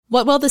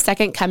What will the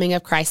second coming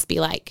of Christ be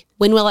like?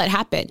 When will it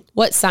happen?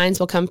 What signs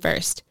will come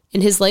first?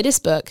 In his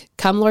latest book,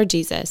 Come Lord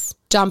Jesus,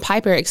 John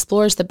Piper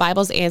explores the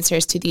Bible's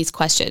answers to these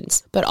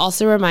questions, but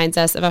also reminds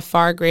us of a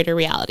far greater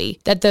reality,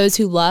 that those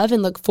who love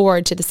and look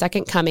forward to the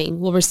second coming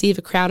will receive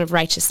a crown of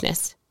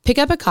righteousness. Pick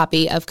up a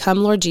copy of Come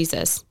Lord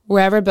Jesus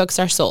wherever books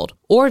are sold,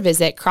 or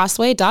visit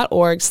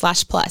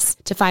crossway.org/plus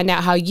to find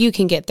out how you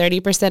can get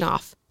 30%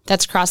 off.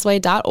 That's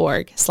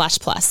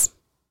crossway.org/plus.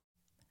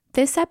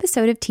 This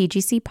episode of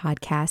TGC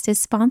Podcast is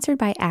sponsored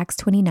by Acts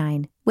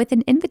 29 with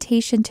an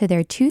invitation to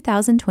their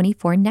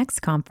 2024 Next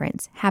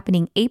Conference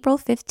happening April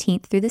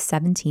 15th through the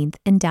 17th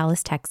in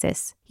Dallas,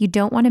 Texas. You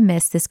don't want to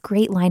miss this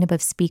great lineup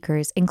of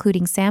speakers,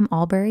 including Sam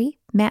Albury,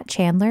 Matt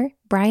Chandler,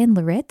 Brian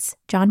Laritz,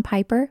 John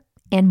Piper,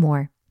 and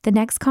more. The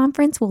Next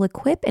Conference will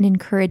equip and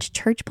encourage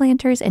church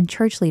planters and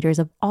church leaders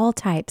of all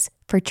types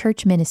for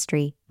church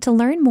ministry. To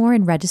learn more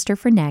and register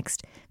for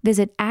Next,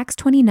 visit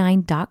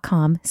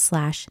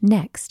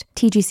acts29.com/next.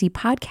 TGC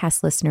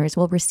podcast listeners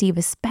will receive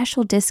a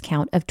special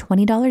discount of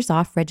 $20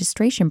 off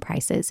registration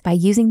prices by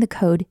using the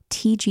code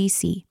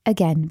TGC.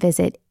 Again,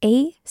 visit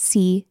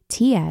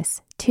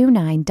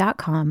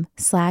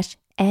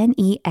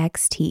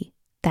acts29.com/next.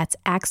 That's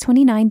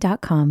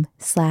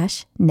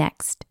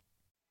acts29.com/next.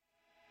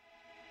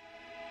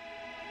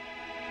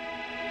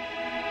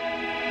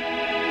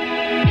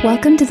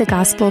 Welcome to the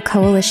Gospel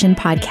Coalition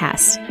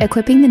podcast,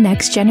 equipping the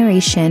next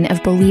generation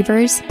of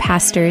believers,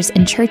 pastors,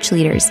 and church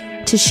leaders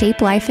to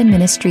shape life and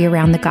ministry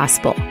around the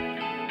gospel.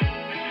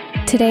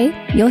 Today,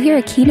 you'll hear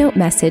a keynote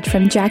message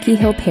from Jackie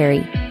Hill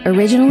Perry,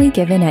 originally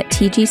given at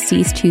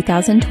TGC's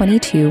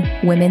 2022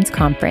 Women's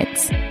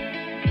Conference.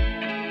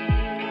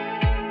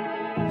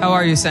 How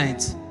are you,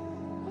 saints?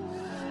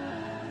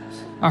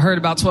 I heard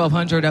about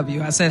 1,200 of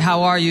you. I said,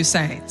 how are you,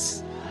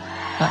 saints?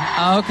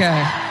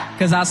 Okay.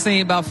 Because I've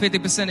seen about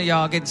 50% of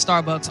y'all getting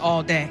Starbucks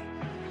all day.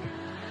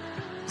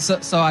 So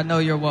I know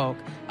you're woke.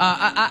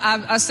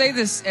 I say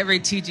this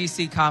every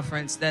TGC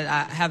conference that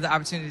I have the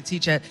opportunity to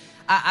teach at.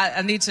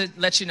 I need to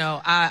let you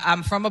know,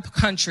 I'm from a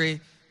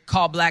country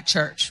called Black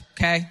Church,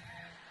 okay?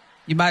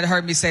 You might have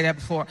heard me say that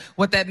before.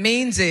 What that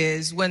means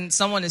is when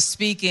someone is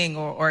speaking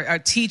or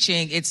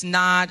teaching, it's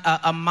not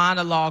a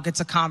monologue,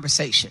 it's a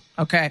conversation,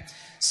 okay?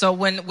 So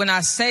when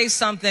I say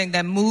something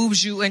that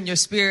moves you in your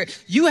spirit,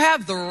 you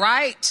have the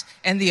right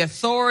and the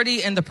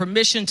authority and the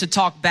permission to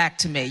talk back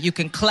to me. You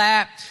can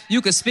clap,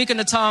 you can speak in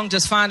the tongue,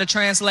 just find a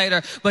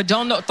translator, but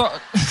don't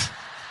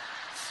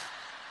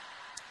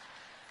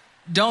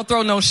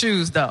throw no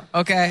shoes though,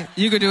 okay?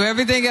 You can do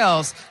everything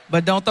else,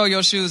 but don't throw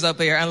your shoes up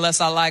here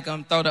unless I like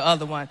them, throw the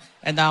other one,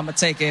 and now I'm gonna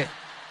take it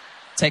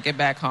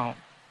back home.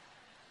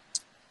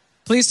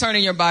 Please turn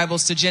in your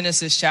Bibles to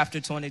Genesis chapter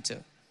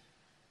 22.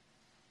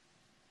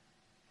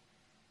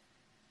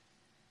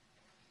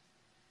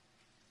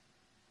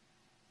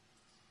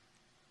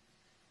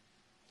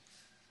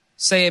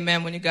 Say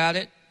amen when you got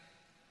it.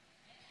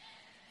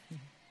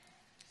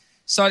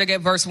 Starting at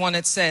verse 1,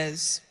 it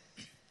says,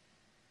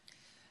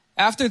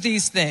 after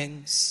these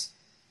things,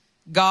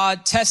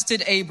 God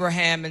tested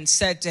Abraham and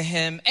said to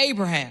him,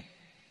 Abraham.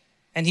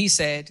 And he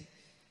said,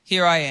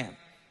 here I am.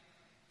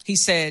 He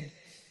said,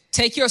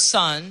 take your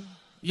son,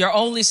 your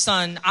only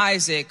son,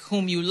 Isaac,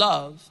 whom you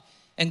love,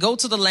 and go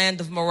to the land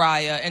of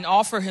Moriah and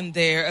offer him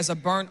there as a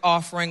burnt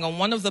offering on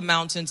one of the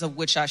mountains of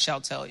which I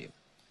shall tell you.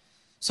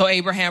 So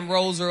Abraham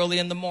rose early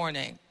in the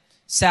morning,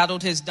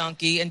 saddled his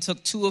donkey, and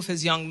took 2 of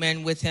his young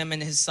men with him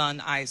and his son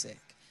Isaac.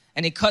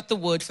 And he cut the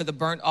wood for the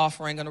burnt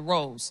offering and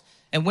arose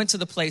and went to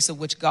the place of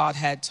which God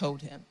had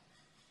told him.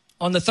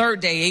 On the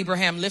 3rd day,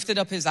 Abraham lifted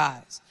up his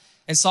eyes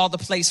and saw the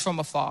place from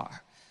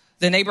afar.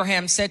 Then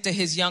Abraham said to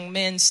his young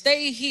men,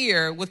 stay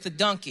here with the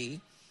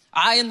donkey.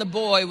 I and the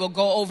boy will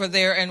go over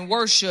there and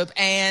worship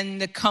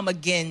and come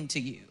again to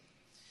you.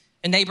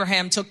 And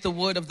Abraham took the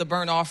wood of the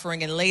burnt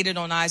offering and laid it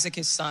on Isaac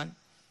his son.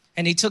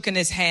 And he took in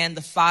his hand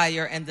the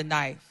fire and the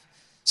knife.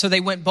 So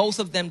they went both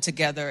of them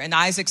together. And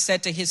Isaac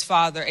said to his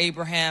father,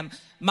 Abraham,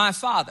 my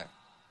father.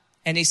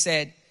 And he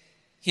said,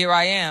 here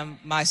I am,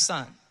 my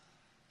son.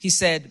 He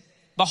said,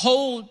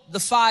 behold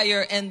the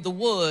fire and the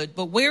wood,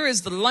 but where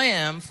is the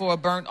lamb for a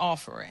burnt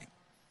offering?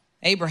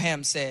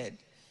 Abraham said,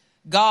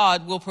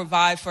 God will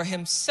provide for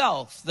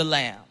himself the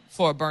lamb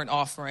for a burnt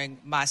offering,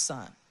 my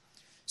son.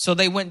 So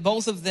they went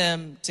both of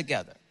them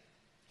together.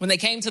 When they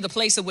came to the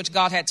place of which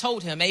God had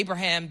told him,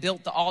 Abraham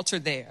built the altar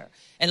there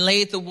and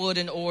laid the wood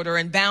in order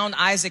and bound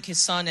Isaac his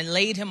son and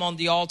laid him on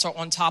the altar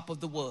on top of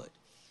the wood.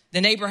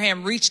 Then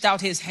Abraham reached out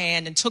his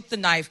hand and took the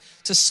knife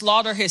to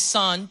slaughter his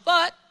son.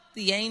 But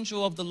the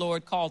angel of the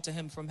Lord called to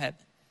him from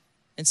heaven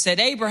and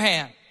said,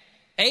 Abraham,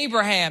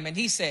 Abraham. And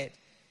he said,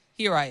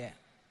 here I am.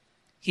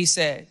 He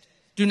said,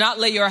 do not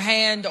lay your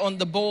hand on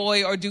the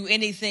boy or do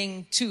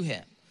anything to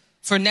him.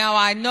 For now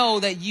I know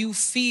that you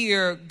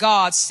fear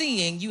God,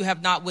 seeing you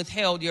have not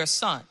withheld your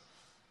son,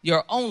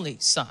 your only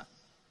son,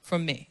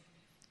 from me.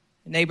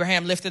 And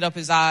Abraham lifted up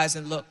his eyes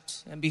and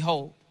looked, and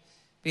behold,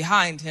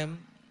 behind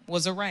him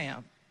was a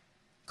ram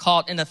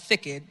caught in a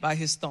thicket by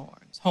his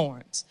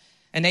horns.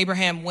 And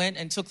Abraham went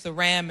and took the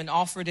ram and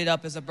offered it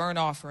up as a burnt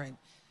offering.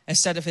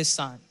 instead of his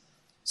son.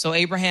 So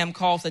Abraham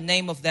called the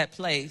name of that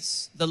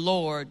place, the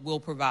Lord will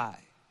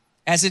provide.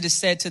 As it is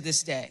said to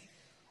this day,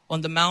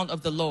 on the mount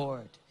of the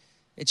Lord,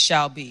 it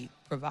shall be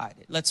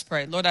provided. Let's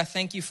pray. Lord, I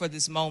thank you for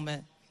this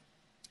moment.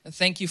 I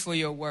thank you for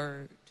your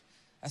word.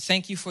 I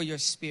thank you for your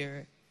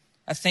spirit.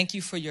 I thank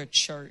you for your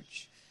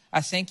church.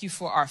 I thank you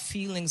for our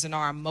feelings and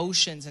our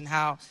emotions and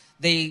how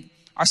they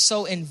are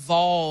so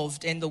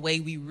involved in the way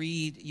we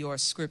read your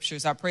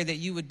scriptures. I pray that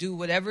you would do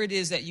whatever it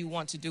is that you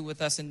want to do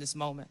with us in this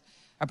moment.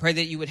 I pray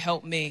that you would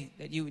help me,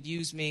 that you would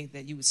use me,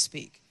 that you would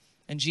speak.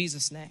 In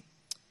Jesus' name,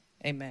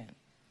 amen.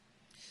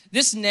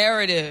 This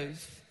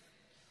narrative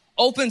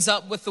opens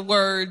up with the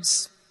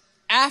words,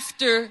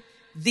 after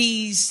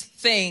these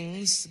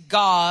things,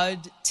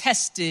 God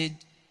tested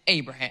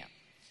Abraham.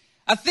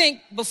 I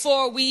think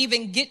before we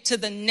even get to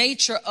the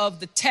nature of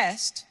the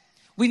test,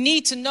 we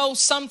need to know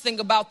something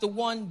about the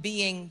one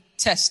being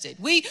tested.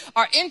 We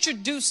are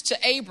introduced to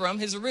Abram,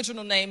 his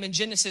original name, in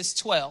Genesis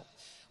 12.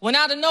 When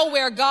out of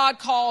nowhere, God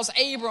calls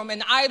Abram,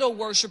 an idol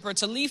worshiper,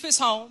 to leave his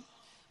home,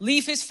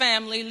 leave his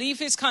family, leave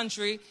his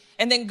country,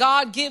 and then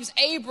God gives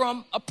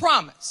Abram a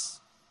promise.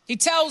 He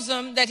tells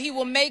him that he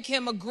will make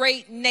him a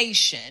great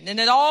nation and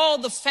that all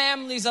the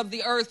families of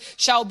the earth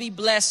shall be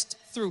blessed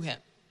through him.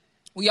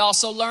 We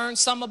also learn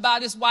some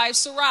about his wife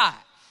Sarai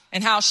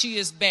and how she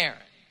is barren.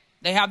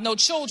 They have no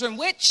children,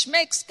 which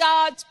makes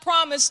God's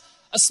promise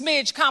a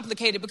smidge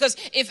complicated, because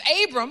if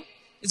Abram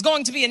is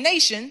going to be a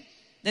nation,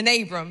 then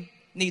Abram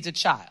needs a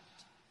child.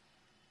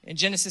 In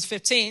Genesis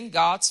 15,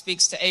 God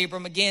speaks to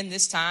Abram again.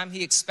 This time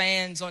he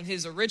expands on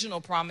his original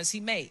promise he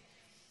made.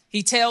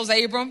 He tells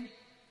Abram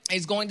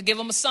he's going to give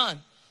him a son.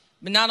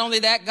 But not only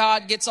that,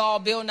 God gets all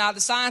Bill Nye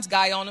the Science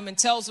Guy on him and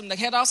tells him to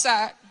head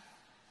outside,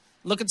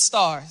 look at the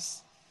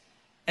stars,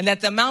 and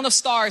that the amount of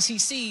stars he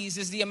sees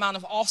is the amount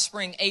of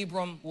offspring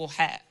Abram will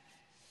have.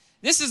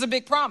 This is a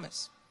big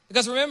promise,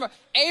 because remember,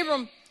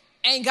 Abram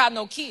ain't got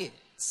no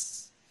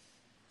kids.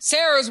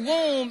 Sarah's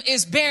womb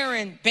is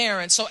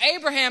barren. So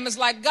Abraham is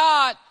like,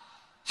 God,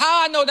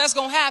 how I know that's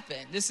going to happen?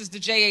 This is the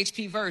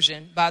JHP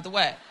version, by the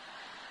way.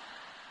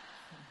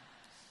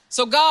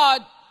 So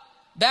God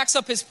backs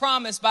up his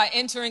promise by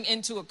entering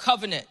into a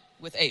covenant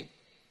with Abram.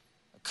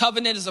 A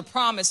covenant is a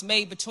promise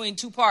made between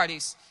two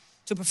parties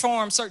to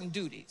perform certain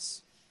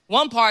duties.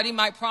 One party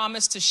might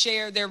promise to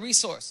share their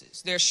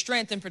resources, their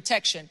strength and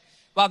protection,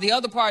 while the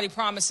other party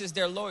promises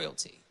their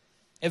loyalty.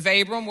 If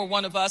Abram were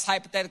one of us,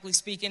 hypothetically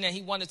speaking, and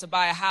he wanted to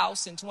buy a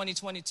house in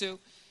 2022,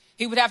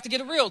 he would have to get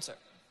a realtor.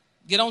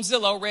 Get on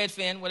Zillow,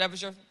 Redfin,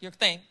 whatever's your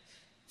thing.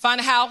 Find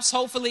a house.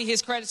 Hopefully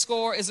his credit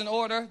score is in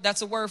order.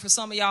 That's a word for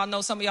some of y'all.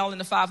 Know some of y'all in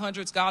the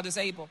 500s. God is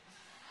able.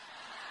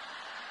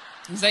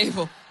 He's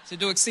able to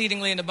do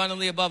exceedingly and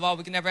abundantly above all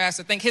we can ever ask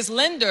or think. His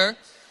lender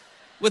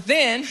would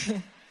then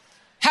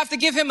have to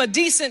give him a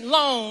decent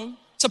loan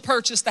to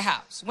purchase the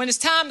house. When it's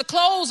time to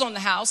close on the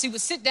house, he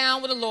would sit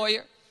down with a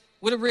lawyer,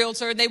 with a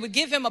realtor, and they would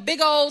give him a big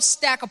old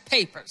stack of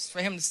papers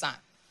for him to sign.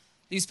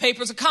 These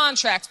papers are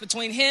contracts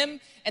between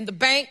him and the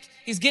bank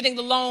he's getting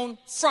the loan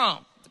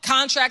from. The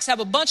contracts have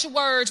a bunch of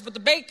words, but the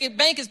bank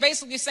is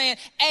basically saying,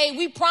 hey,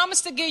 we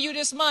promised to give you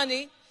this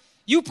money.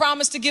 You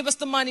promised to give us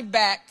the money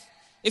back.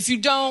 If you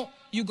don't,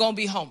 you're going to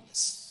be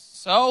homeless.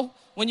 So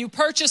when you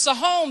purchase a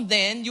home,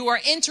 then you are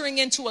entering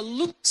into a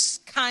loose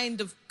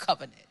kind of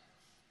covenant.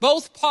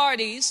 Both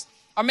parties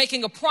are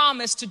making a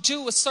promise to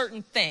do a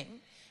certain thing.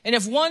 And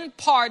if one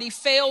party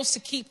fails to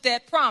keep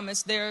that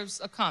promise,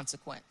 there's a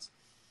consequence.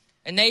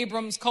 In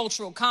Abram's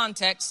cultural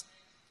context,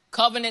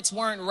 covenants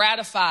weren't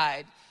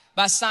ratified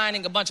by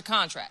signing a bunch of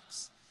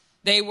contracts.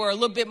 They were a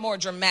little bit more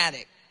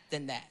dramatic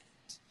than that.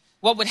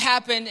 What would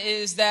happen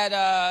is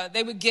that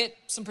they would get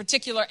some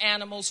particular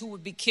animals who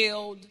would be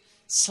killed,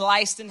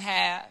 sliced in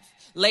half,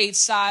 laid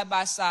side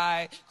by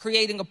side,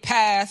 creating a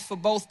path for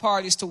both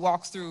parties to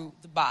walk through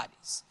the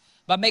bodies.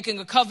 By making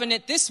a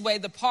covenant this way,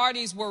 the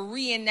parties were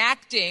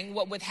reenacting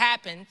what would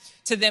happen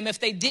to them if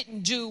they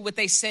didn't do what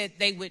they said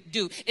they would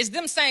do. It's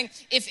them saying,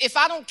 if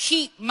I don't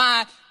keep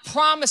my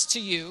promise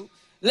to you,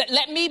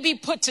 let me be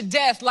put to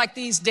death like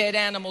these dead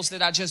animals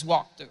that I just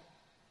walked through.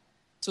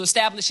 To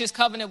establish his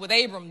covenant with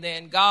Abram,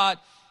 then, God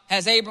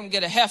has Abram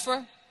get a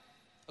heifer,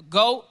 a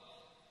goat,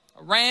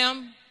 a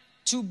ram,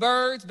 2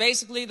 birds,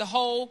 basically the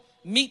whole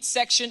meat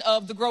section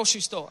of the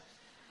grocery store.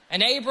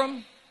 And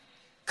Abram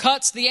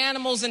cuts the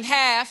animals in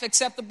half,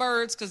 except the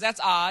birds, because that's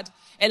odd,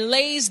 and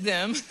lays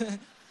them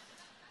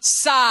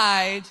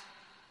side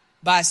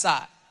by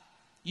side.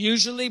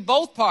 Usually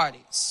both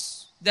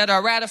parties that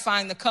are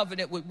ratifying the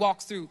covenant would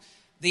walk through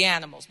the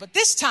animals. But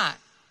this time,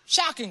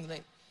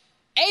 shockingly,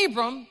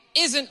 Abram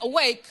isn't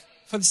awake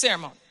for the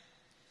ceremony.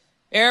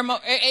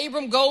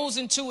 Abram goes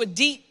into a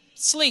deep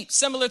sleep,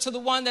 similar to the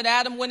one that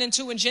Adam went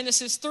into in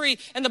Genesis 3.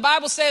 And the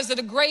Bible says that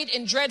a great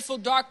and dreadful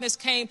darkness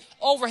came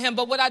over him.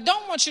 But what I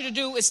don't want you to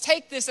do is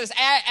take this as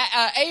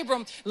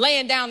Abram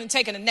laying down and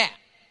taking a nap,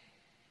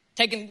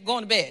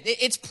 going to bed.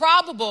 It's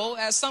probable,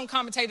 as some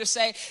commentators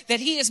say,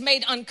 that he is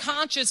made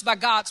unconscious by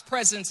God's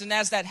presence. And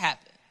as that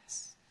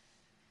happens,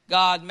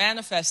 God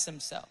manifests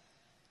himself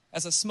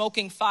as a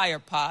smoking fire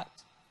pot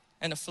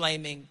and a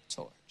flaming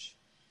torch.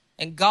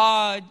 And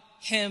God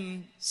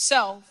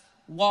himself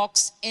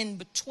walks in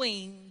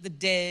between the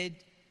dead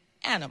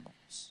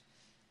animals.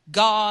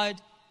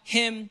 God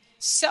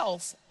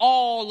himself,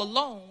 all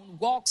alone,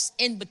 walks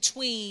in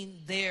between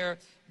their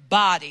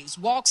bodies,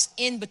 walks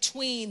in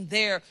between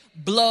their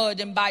blood.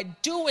 And by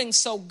doing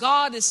so,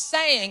 God is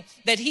saying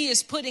that he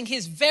is putting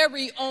his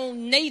very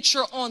own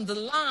nature on the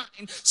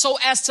line so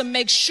as to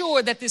make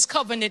sure that this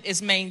covenant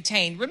is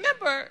maintained.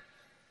 Remember,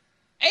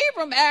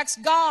 Abram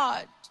asked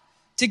God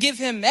to give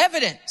him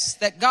evidence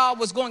that God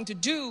was going to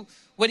do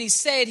what he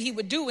said he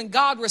would do. And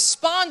God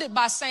responded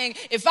by saying,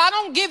 if I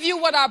don't give you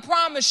what I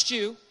promised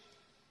you,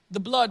 the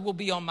blood will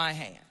be on my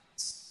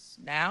hands.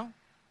 Now,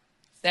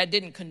 if that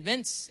didn't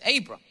convince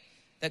Abram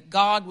that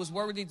God was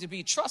worthy to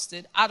be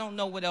trusted, I don't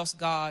know what else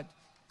God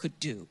could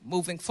do.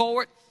 Moving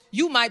forward,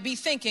 you might be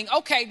thinking,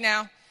 okay,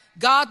 now,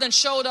 God done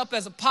showed up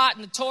as a pot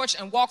and a torch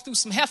and walked through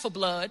some heifer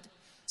blood.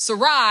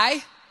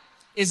 Sarai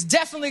is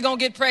definitely going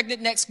to get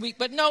pregnant next week.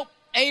 But nope,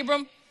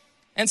 Abram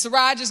and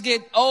Sarai just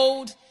get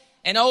old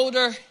and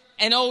older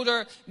and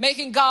older,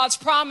 making God's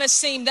promise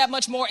seem that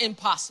much more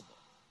impossible.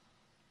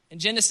 In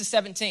Genesis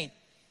 17,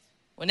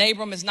 when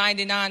Abram is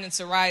 99 and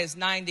Sarai is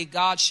 90,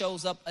 God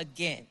shows up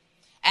again,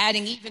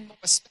 adding even more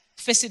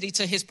specificity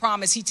to his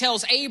promise. He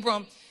tells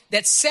Abram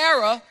that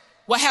Sarah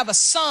will have a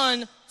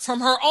son from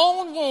her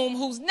own womb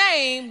whose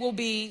name will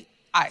be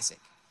Isaac.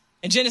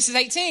 In Genesis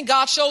 18,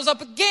 God shows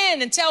up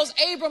again and tells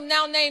Abram,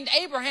 now named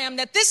Abraham,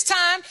 that this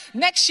time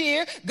next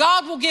year,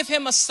 God will give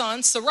him a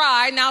son.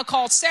 Sarai, now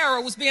called Sarah,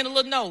 was being a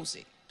little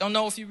nosy. Don't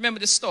know if you remember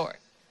this story.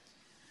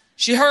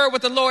 She heard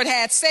what the Lord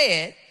had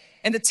said.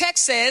 And the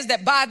text says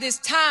that by this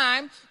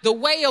time, the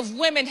way of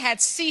women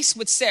had ceased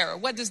with Sarah.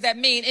 What does that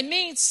mean? It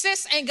means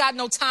sis ain't got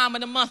no time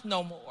in the month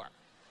no more.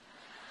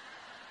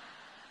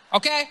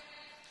 Okay?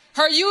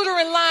 Her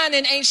uterine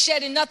lining ain't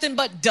shedding nothing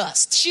but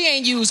dust. She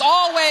ain't used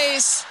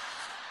always.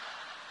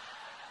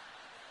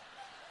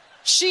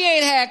 She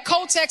ain't had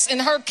Kotex in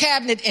her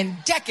cabinet in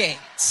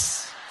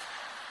decades.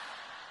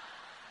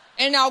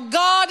 And now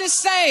God is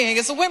saying,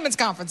 it's a women's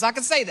conference, I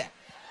can say that.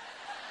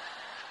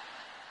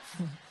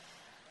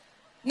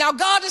 Now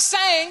God is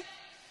saying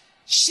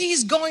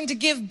she's going to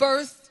give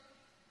birth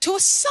to a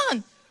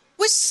son,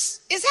 which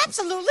is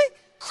absolutely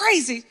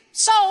crazy.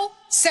 So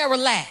Sarah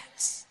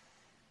laughs.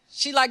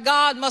 She like,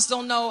 God must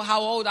don't know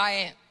how old I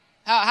am.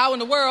 How in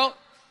the world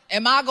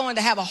am I going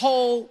to have a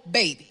whole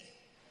baby?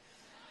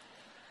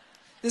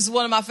 This is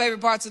one of my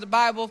favorite parts of the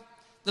Bible.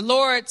 The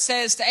Lord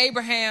says to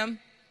Abraham,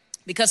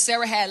 because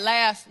Sarah had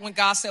laughed when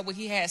God said what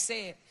he had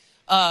said.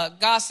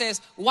 God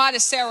says, why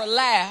did Sarah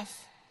laugh?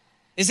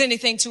 Is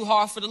anything too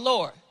hard for the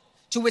Lord?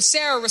 To which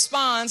Sarah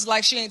responds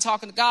like she ain't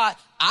talking to God,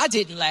 I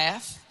didn't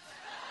laugh.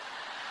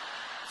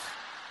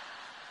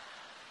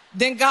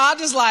 Then God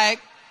is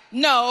like,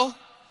 no,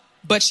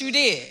 but you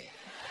did.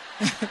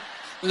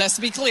 Let's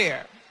be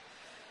clear.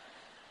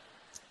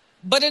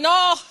 But in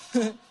all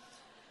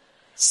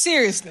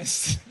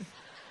seriousness,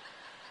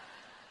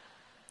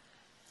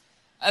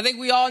 I think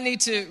we all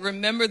need to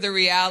remember the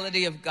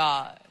reality of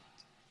God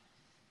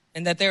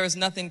and that there is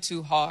nothing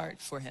too hard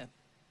for him.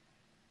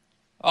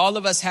 All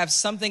of us have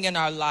something in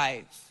our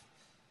life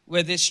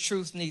where this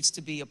truth needs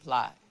to be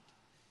applied.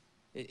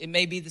 It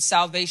may be the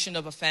salvation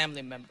of a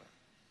family member,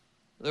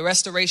 the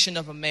restoration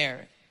of a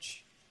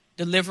marriage,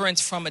 deliverance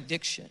from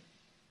addiction,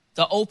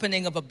 the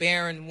opening of a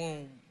barren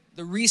womb,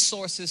 the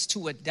resources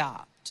to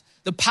adopt,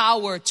 the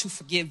power to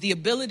forgive, the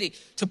ability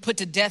to put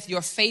to death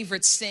your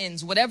favorite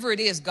sins. Whatever it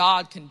is,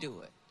 God can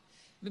do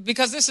it.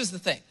 Because this is the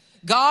thing.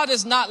 God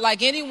is not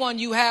like anyone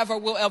you have or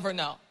will ever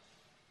know.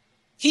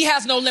 He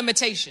has no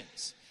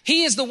limitations.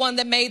 He is the one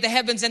that made the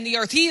heavens and the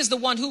earth. He is the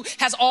one who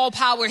has all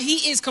power.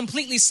 He is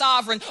completely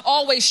sovereign,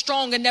 always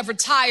strong and never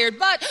tired.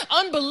 But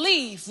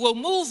unbelief will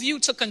move you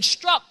to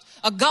construct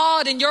a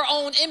God in your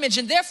own image.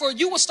 And therefore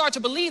you will start to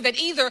believe that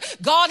either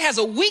God has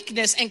a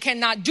weakness and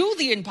cannot do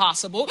the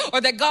impossible, or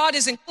that God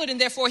isn't good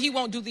and therefore he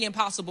won't do the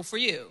impossible for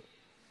you.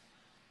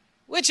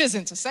 Which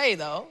isn't to say,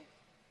 though,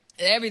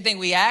 that everything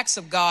we ask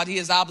of God, he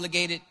is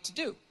obligated to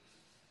do.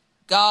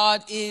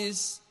 God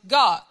is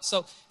God.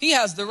 So he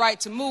has the right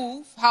to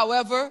move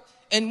however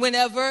and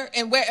whenever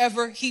and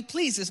wherever he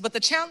pleases. But the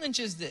challenge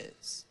is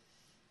this: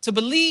 to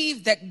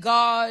believe that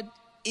God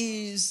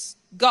is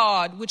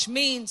God, which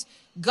means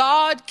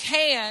God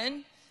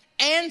can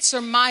answer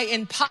my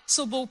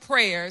impossible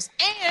prayers,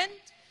 and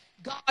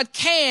God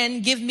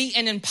can give me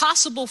an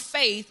impossible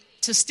faith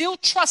to still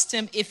trust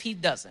him if he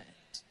doesn't.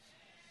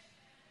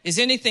 Is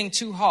anything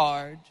too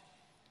hard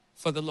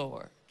for the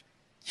Lord?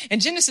 In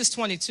Genesis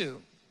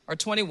 22 or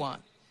 21,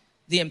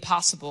 the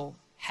impossible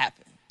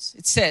happens.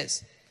 It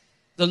says,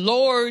 the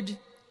Lord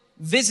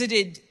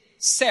visited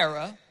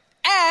Sarah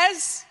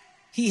as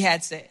he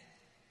had said.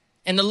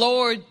 And the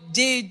Lord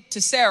did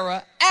to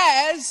Sarah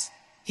as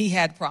he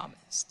had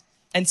promised.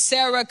 And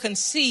Sarah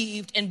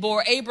conceived and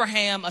bore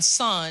Abraham a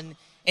son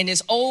in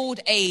his old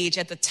age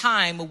at the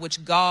time of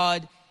which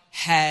God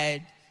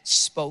had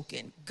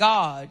spoken.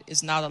 God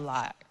is not a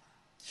liar.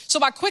 So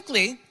by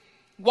quickly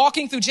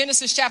walking through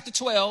Genesis chapter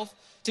 12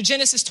 to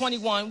Genesis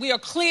 21, we are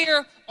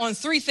clear on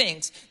three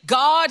things.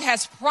 God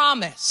has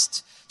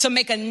promised to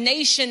make a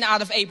nation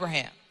out of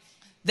Abraham,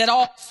 that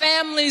all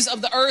families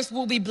of the earth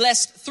will be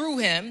blessed through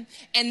him,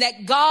 and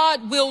that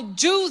God will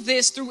do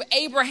this through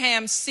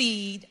Abraham's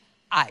seed,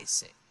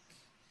 Isaac.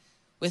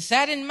 With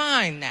that in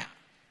mind now,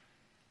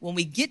 when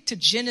we get to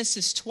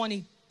Genesis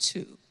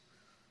 22,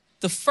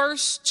 the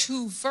first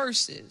two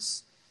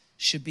verses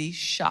should be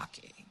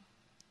shocking.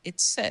 It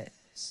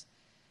says,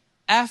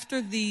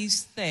 after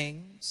these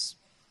things,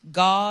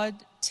 God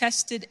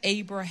tested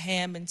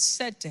Abraham and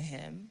said to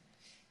him,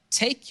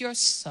 take your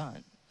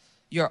son,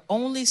 your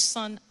only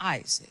son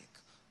Isaac,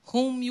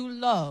 whom you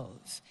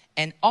love,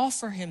 and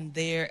offer him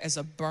there as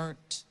a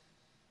burnt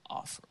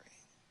offering.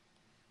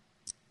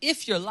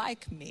 If you're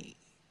like me,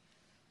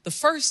 the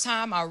first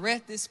time I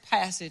read this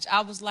passage,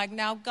 I was like,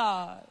 now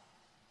God,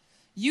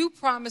 you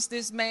promised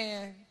this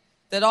man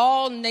that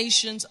all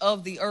nations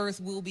of the earth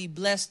will be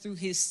blessed through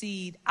his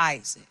seed,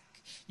 Isaac.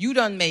 You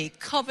done made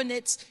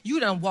covenants. You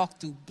done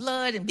walked through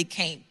blood and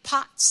became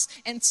pots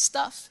and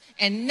stuff.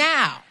 And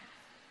now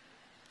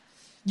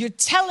you're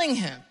telling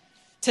him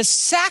to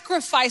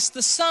sacrifice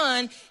the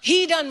son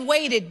he done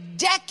waited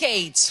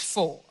decades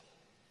for.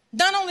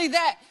 Not only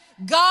that,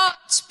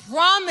 God's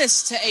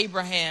promise to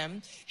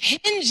Abraham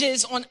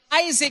hinges on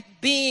Isaac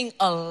being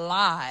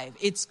alive.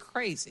 It's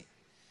crazy.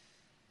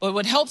 But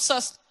what helps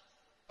us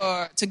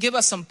to give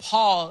us some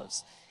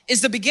pause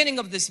is the beginning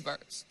of this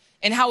verse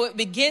and how it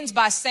begins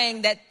by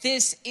saying that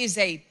this is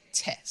a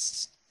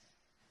test.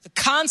 The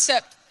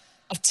concept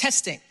of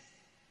testing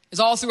is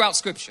all throughout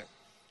Scripture.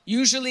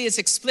 Usually it's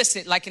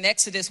explicit, like in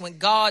Exodus when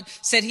God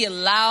said he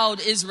allowed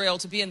Israel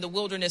to be in the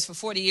wilderness for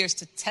 40 years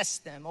to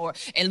test them. Or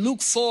in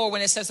Luke 4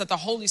 when it says that the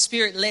Holy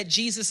Spirit led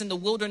Jesus in the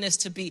wilderness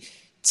to be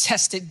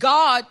tested.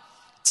 God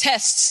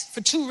tests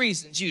for two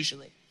reasons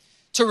usually,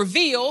 to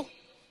reveal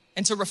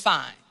and to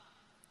refine.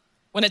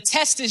 When a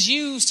test is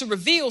used to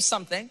reveal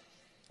something,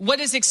 what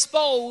is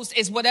exposed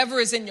is whatever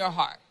is in your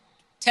heart.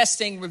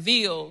 Testing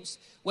reveals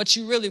what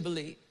you really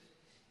believe.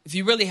 If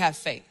you really have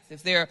faith,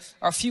 if there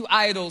are a few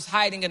idols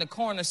hiding in a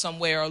corner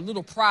somewhere, or a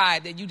little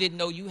pride that you didn't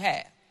know you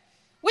had,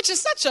 which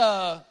is such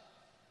a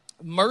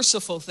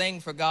merciful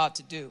thing for God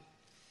to do.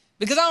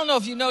 Because I don't know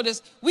if you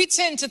notice, we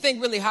tend to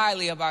think really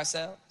highly of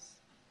ourselves.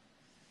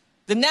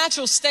 The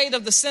natural state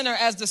of the sinner,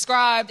 as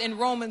described in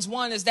Romans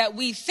 1, is that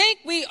we think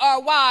we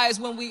are wise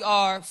when we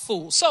are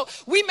fools. So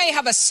we may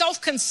have a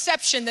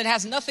self-conception that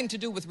has nothing to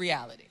do with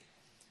reality.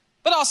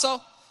 But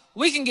also,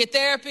 we can get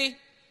therapy.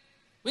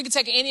 We can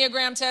take an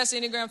Enneagram test,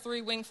 Enneagram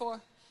 3, Wing 4,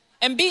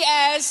 and be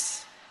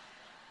as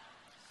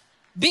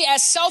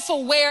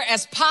self-aware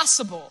as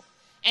possible.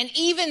 And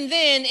even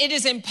then, it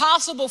is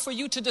impossible for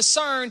you to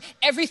discern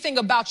everything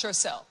about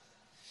yourself.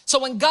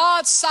 So in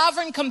God's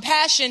sovereign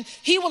compassion,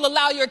 he will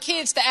allow your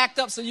kids to act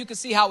up so you can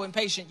see how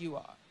impatient you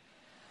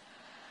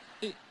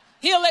are.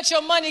 He'll let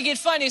your money get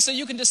funny so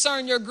you can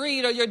discern your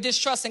greed or your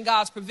distrust in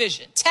God's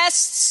provision.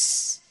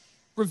 Tests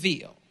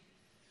reveal,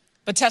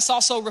 but tests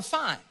also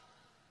refine.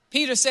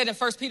 Peter said in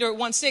 1 Peter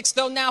 1:6,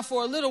 though now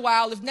for a little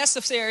while, if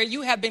necessary,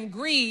 you have been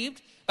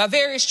grieved by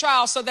various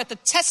trials so that the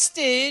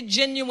tested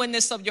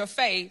genuineness of your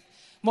faith,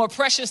 more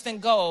precious than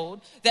gold,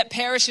 that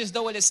perishes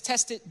though it is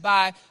tested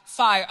by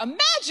fire.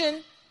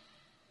 Imagine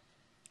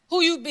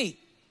who you'd be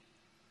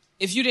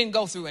if you didn't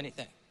go through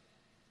anything.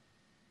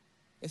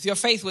 If your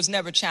faith was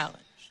never challenged.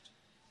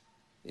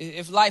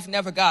 If life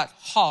never got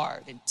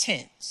hard and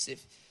tense.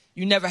 If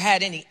you never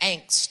had any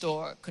angst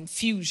or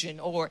confusion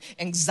or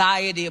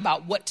anxiety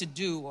about what to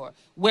do or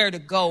where to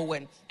go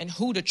and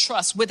who to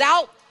trust.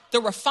 Without the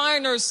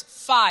refiner's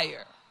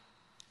fire,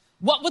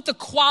 what would the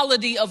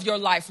quality of your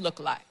life look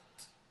like?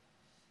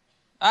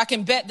 I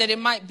can bet that it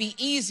might be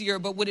easier,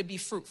 but would it be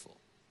fruitful?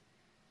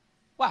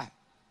 Why?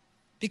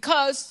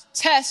 Because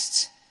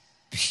tests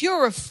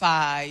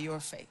purify your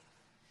faith.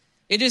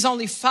 It is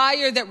only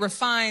fire that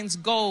refines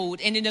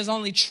gold, and it is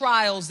only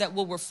trials that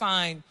will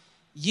refine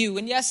you.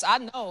 And yes, I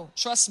know,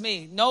 trust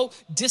me, no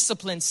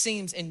discipline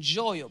seems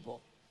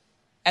enjoyable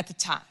at the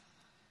time,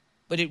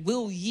 but it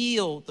will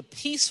yield the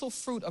peaceful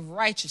fruit of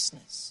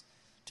righteousness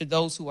to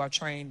those who are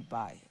trained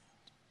by it.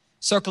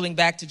 Circling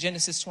back to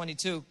Genesis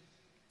 22,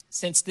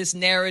 since this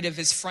narrative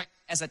is framed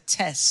as a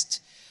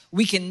test,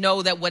 we can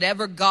know that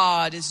whatever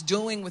God is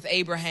doing with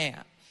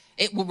Abraham,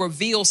 it will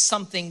reveal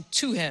something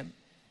to him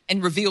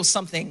and reveal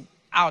something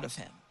out of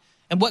him.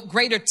 And what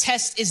greater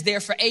test is there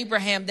for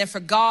Abraham than for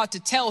God to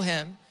tell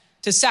him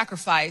to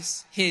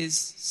sacrifice his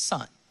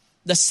son,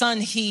 the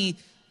son he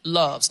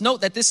loves.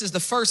 Note that this is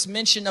the first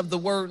mention of the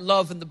word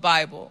love in the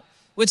Bible,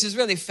 which is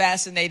really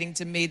fascinating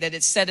to me that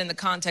it's said in the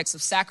context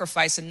of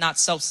sacrifice and not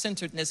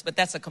self-centeredness, but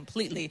that's a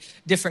completely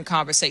different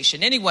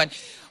conversation. Anyway,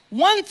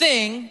 one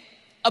thing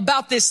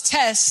about this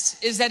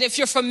test is that if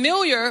you're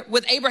familiar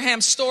with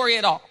Abraham's story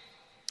at all,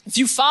 if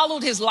you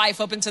followed his life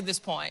up until this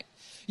point,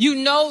 you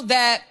know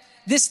that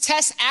this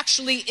test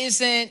actually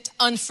isn't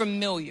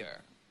unfamiliar.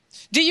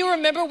 Do you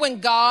remember when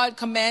God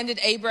commanded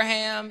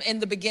Abraham in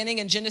the beginning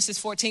in Genesis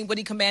 14, what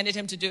he commanded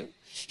him to do?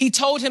 He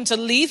told him to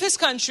leave his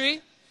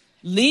country,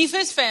 leave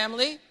his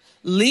family,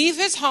 leave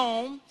his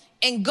home,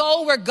 and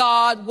go where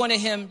God wanted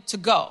him to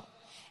go.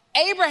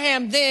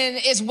 Abraham then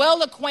is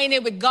well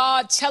acquainted with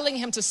God telling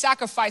him to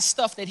sacrifice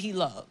stuff that he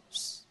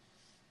loves.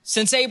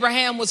 Since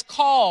Abraham was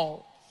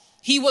called,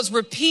 he was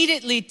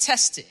repeatedly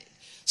tested.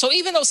 So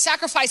even though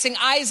sacrificing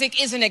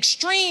Isaac is an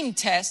extreme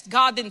test,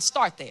 God didn't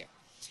start there.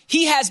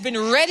 He has been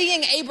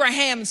readying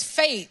Abraham's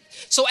faith.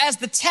 So as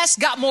the test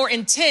got more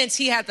intense,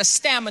 he had the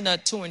stamina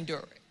to endure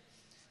it.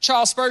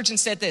 Charles Spurgeon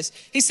said this.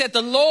 He said,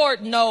 the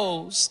Lord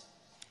knows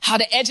how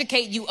to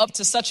educate you up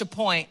to such a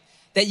point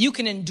that you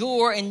can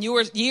endure in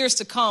your years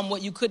to come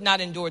what you could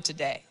not endure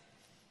today.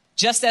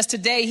 Just as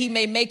today, he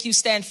may make you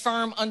stand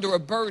firm under a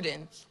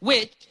burden,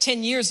 which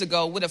 10 years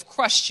ago would have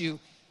crushed you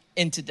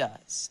into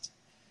dust.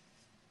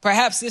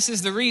 Perhaps this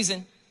is the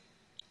reason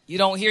you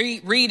don't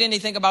read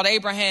anything about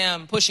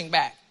Abraham pushing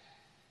back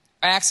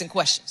or asking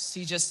questions.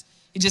 He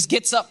just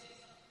gets up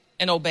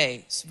and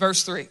obeys.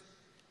 Verse 3,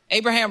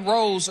 Abraham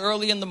rose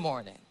early in the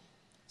morning,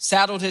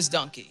 saddled his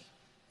donkey,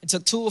 and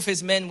took 2 of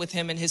his men with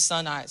him and his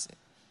son Isaac.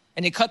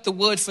 And he cut the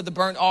wood for the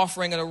burnt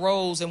offering and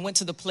arose and went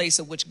to the place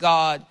of which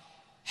God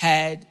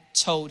had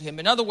told him.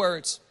 In other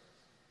words,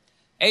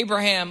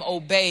 Abraham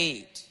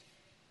obeyed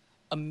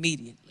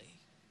immediately.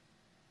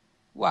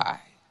 Why?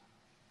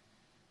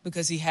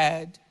 Because he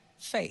had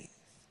faith.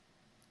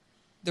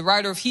 The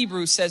writer of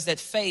Hebrews says that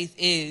faith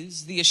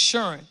is the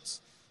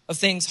assurance of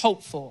things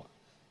hoped for,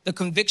 the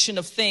conviction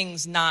of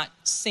things not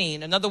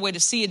seen. Another way to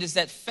see it is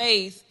that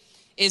faith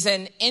is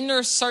an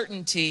inner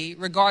certainty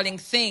regarding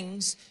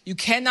things you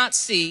cannot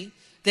see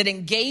that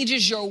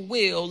engages your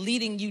will,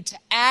 leading you to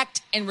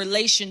act in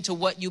relation to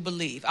what you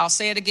believe. I'll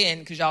say it again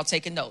because y'all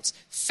taking notes.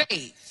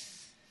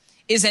 Faith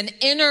is an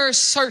inner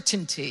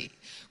certainty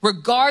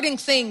regarding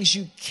things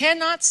you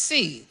cannot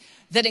see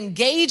that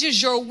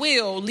engages your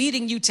will,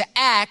 leading you to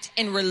act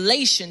in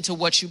relation to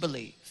what you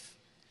believe.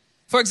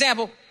 For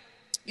example,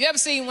 you ever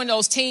seen one of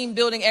those team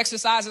building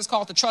exercises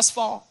called the trust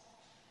fall?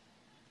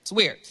 It's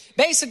weird.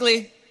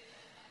 Basically,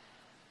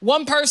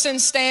 one person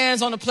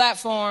stands on the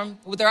platform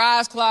with their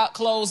eyes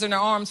closed and their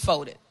arms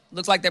folded.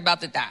 Looks like they're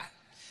about to die.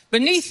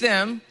 Beneath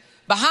them,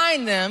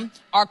 behind them,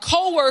 are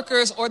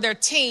co-workers or their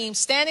team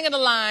standing in a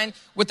line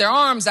with their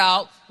arms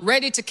out,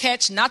 ready to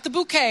catch not the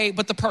bouquet,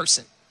 but the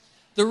person.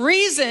 The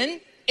reason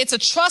it's a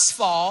trust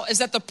fall is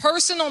that the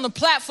person on the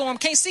platform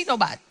can't see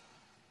nobody,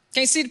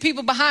 can't see the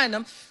people behind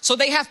them, so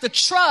they have to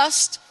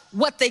trust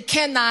what they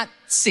cannot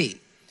see.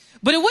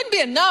 But it wouldn't be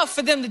enough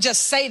for them to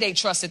just say they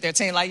trusted their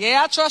team, like,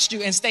 yeah, I trust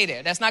you, and stay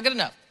there. That's not good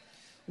enough.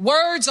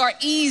 Words are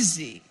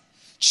easy.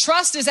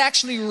 Trust is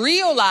actually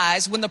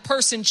realized when the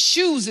person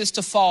chooses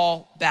to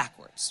fall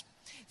backwards.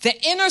 The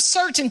inner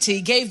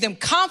certainty gave them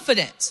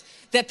confidence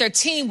that their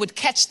team would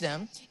catch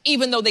them,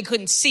 even though they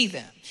couldn't see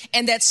them.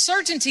 And that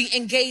certainty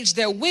engaged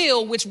their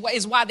will, which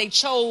is why they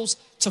chose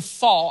to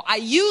fall. I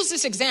use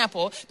this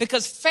example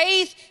because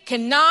faith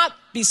cannot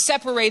be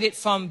separated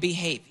from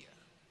behavior.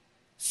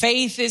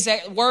 Faith is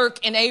at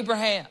work in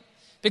Abraham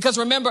because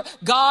remember,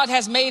 God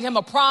has made him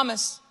a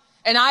promise,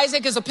 and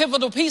Isaac is a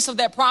pivotal piece of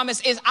that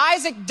promise. If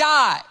Isaac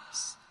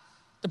dies,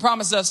 the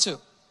promise does too.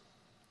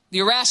 The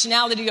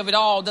irrationality of it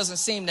all doesn't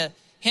seem to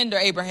hinder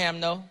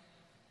Abraham, no.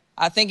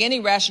 I think any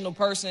rational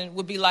person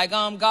would be like,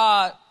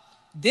 God,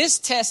 this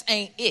test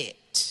ain't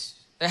it.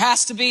 There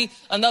has to be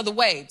another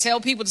way.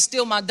 Tell people to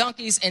steal my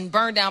donkeys and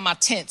burn down my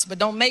tents, but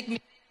don't make me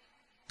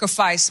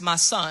sacrifice my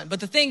son. But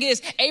the thing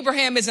is,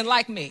 Abraham isn't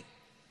like me.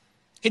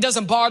 He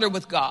doesn't barter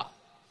with God.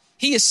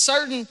 He is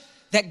certain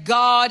that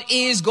God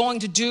is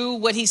going to do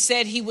what he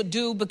said he would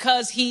do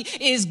because he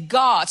is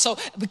God. So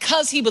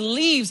because he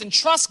believes and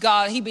trusts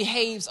God, he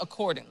behaves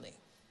accordingly. It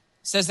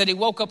says that he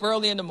woke up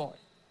early in the morning,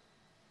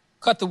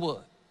 cut the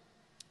wood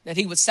that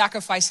he would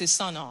sacrifice his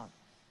son on,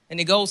 and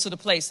he goes to the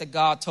place that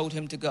God told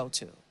him to go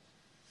to.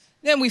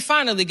 Then we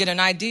finally get an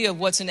idea of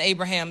what's in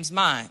Abraham's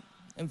mind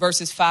in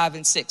verses 5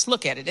 and 6.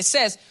 Look at it. It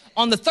says,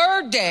 on the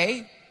 3rd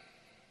day,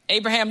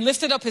 Abraham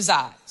lifted up his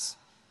eyes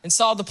and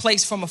saw the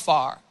place from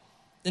afar.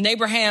 Then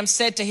Abraham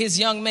said to his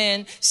young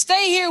men,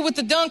 stay here with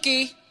the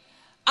donkey.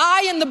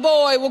 I and the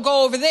boy will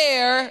go over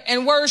there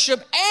and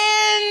worship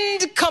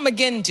and come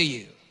again to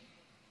you.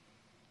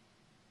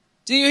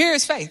 Do you hear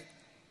his faith?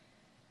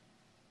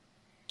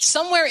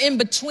 Somewhere in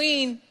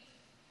between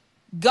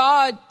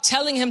God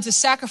telling him to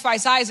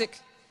sacrifice Isaac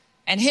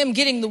and him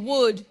getting the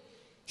wood,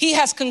 he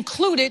has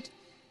concluded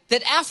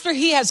that after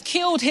he has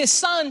killed his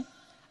son,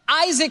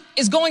 Isaac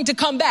is going to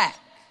come back.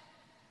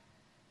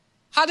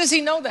 How does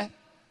he know that?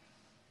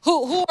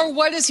 Who or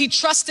what is he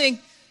trusting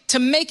to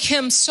make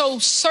him so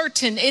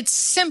certain? It's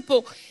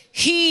simple.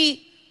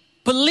 He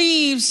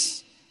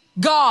believes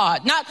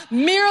God, not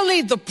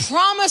merely the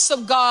promise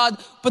of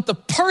God, but the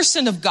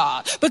person of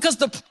God, because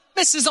the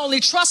promise is only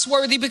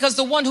trustworthy because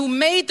the one who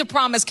made the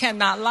promise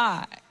cannot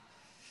lie.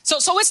 So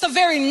it's the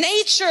very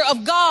nature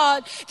of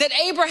God that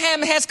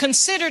Abraham has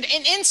considered,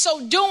 and in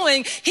so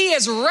doing, he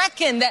has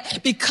reckoned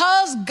that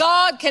because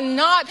God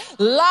cannot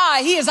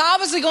lie, he is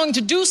obviously going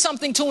to do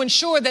something to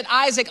ensure that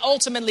Isaac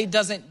ultimately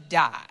doesn't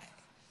die.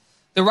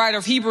 The writer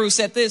of Hebrews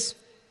said this,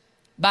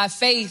 by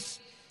faith,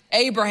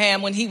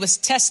 Abraham, when he was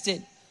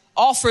tested,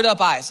 offered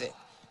up Isaac.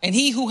 And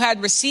he who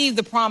had received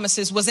the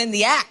promises was in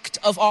the act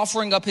of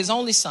offering up his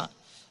only son,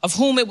 of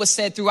whom it was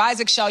said, through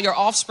Isaac shall your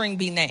offspring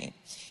be named.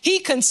 He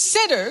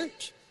considered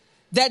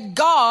that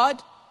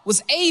God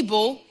was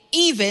able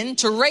even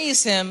to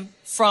raise him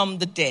from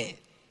the dead.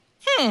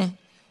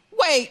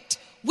 Wait,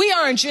 we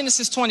are in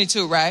Genesis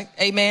 22, right?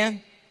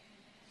 Amen?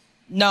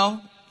 No?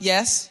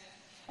 Yes?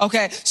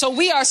 Okay, so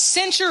we are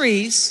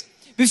centuries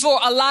before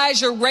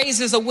Elijah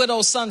raises a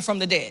widow's son from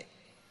the dead.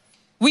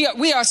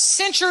 We are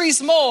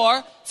centuries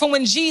more from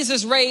when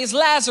Jesus raised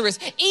Lazarus.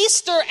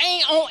 Easter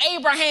ain't on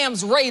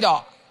Abraham's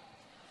radar.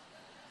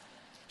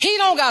 He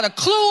don't got a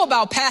clue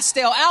about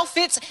pastel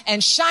outfits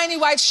and shiny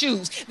white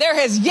shoes. There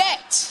has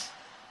yet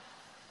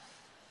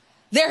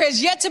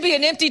to be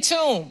an empty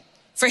tomb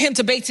for him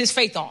to base his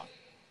faith on.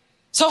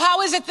 So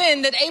how is it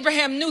then that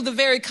Abraham knew the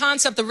very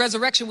concept of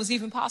resurrection was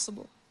even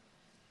possible?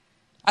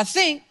 I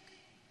think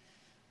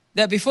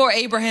that before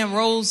Abraham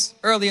rose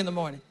early in the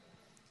morning,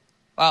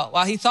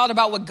 while he thought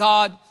about what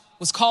God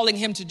was calling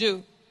him to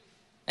do,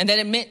 and that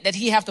it meant that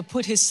he have to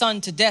put his son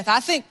to death,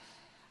 I think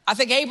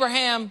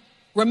Abraham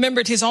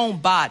remembered his own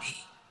body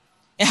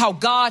and how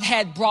God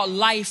had brought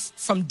life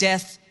from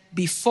death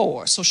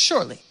before. So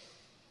surely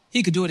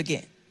he could do it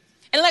again.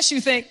 Unless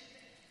you think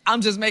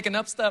I'm just making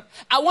up stuff.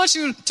 I want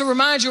you to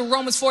remind you of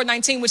Romans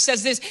 4:19, which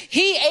says this: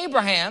 he,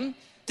 Abraham,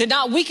 did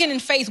not weaken in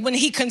faith when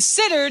he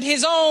considered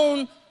his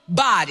own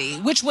body,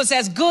 which was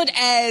as good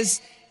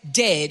as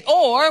dead,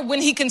 or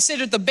when he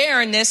considered the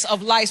barrenness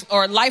of life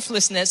or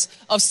lifelessness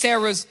of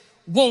Sarah's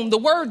womb. The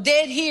word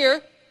dead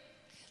here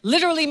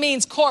literally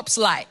means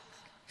corpse-like.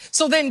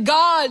 So then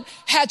God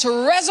had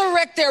to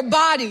resurrect their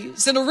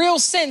bodies in a real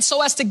sense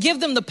so as to give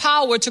them the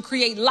power to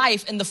create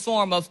life in the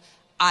form of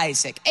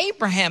Isaac.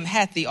 Abraham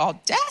had the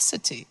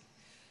audacity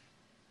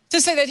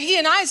to say that he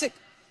and Isaac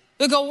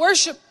would go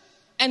worship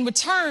and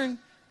return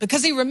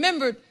because he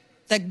remembered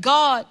that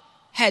God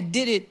had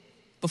did it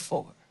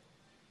before.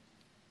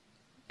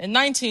 In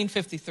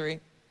 1953,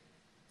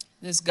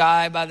 this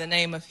guy by the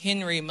name of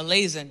Henry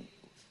Molaison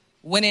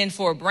went in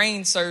for a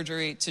brain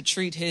surgery to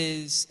treat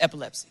his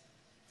epilepsy.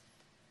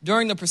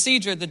 During the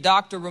procedure, the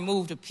doctor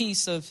removed a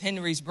piece of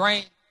Henry's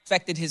brain,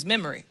 affected his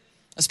memory,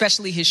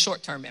 especially his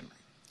short-term memory.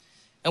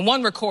 In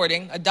one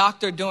recording, a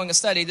doctor doing a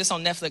study, this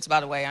on Netflix, by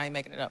the way, I ain't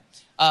making it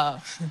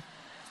up.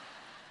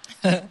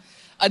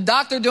 A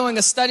doctor doing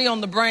a study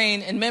on the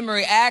brain and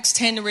memory asked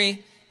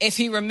Henry if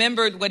he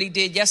remembered what he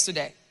did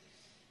yesterday.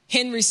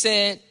 Henry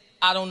said,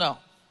 I don't know.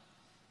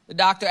 The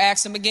doctor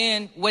asked him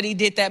again what he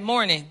did that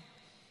morning.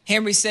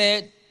 Henry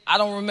said, I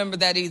don't remember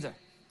that either.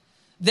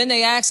 Then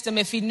they asked him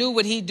if he knew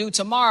what he'd do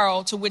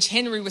tomorrow, to which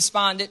Henry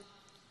responded,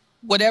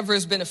 whatever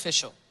is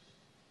beneficial.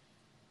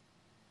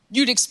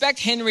 You'd expect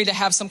Henry to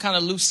have some kind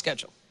of loose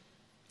schedule.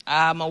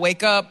 I'm going to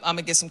wake up, I'm going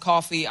to get some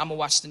coffee, I'm going to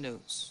watch the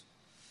news.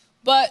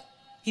 But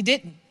he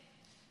didn't,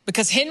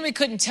 because Henry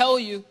couldn't tell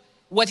you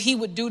what he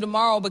would do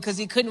tomorrow because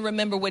he couldn't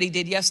remember what he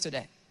did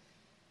yesterday.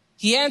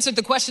 He answered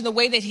the question the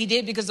way that he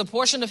did because the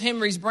portion of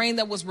Henry's brain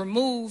that was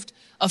removed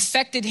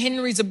affected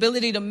Henry's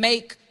ability to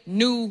make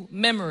new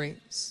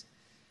memories.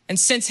 And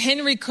since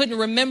Henry couldn't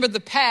remember the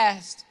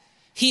past,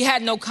 he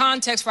had no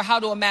context for how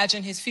to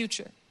imagine his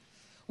future.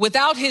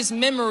 Without his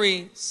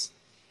memories,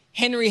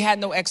 Henry had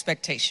no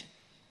expectation.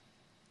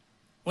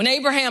 When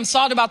Abraham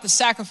thought about the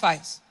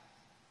sacrifice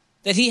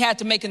that he had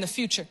to make in the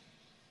future,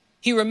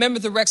 he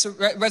remembered the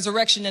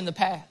resurrection in the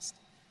past.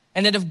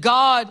 And that if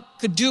God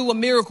could do a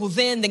miracle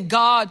then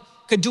God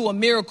could do a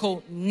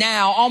miracle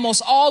now.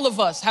 Almost all of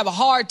us have a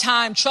hard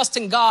time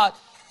trusting God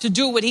to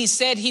do what he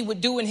said he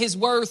would do in his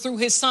word through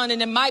his son.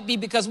 And it might be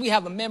because we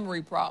have a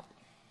memory problem.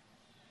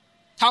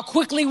 How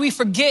quickly we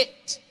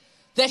forget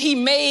that he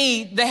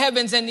made the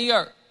heavens and the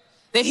earth,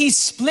 that he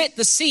split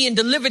the sea and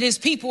delivered his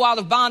people out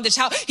of bondage,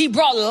 how he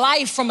brought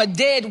life from a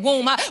dead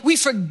womb. We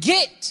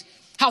forget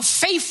how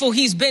faithful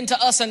he's been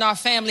to us and our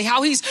family,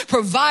 how he's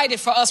provided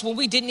for us when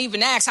we didn't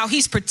even ask, how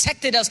he's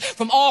protected us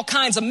from all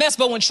kinds of mess.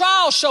 But when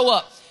trials show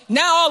up,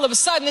 now all of a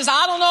sudden it's,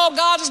 I don't know if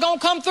God is going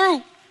to come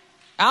through.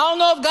 I don't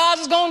know if God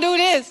is going to do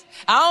this.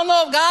 I don't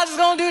know if God is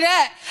going to do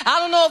that. I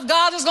don't know if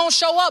God is going to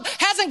show up.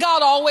 Hasn't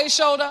God always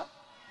showed up?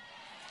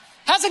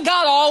 Hasn't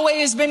God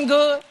always been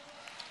good?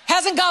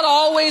 Hasn't God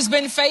always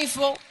been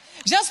faithful?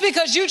 Just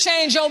because you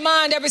change your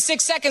mind every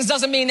 6 seconds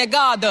doesn't mean that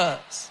God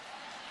does.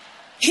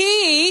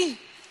 He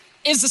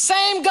is the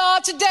same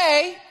God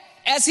today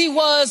as he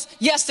was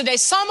yesterday.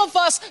 Some of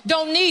us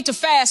don't need to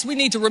fast. We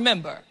need to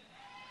remember.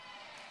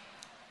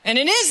 And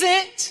it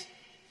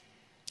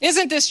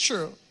isn't this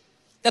true?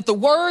 That the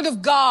word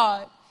of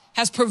God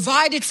has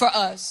provided for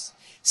us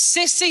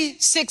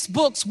 66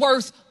 books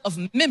worth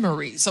of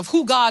memories of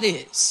who God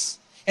is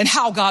and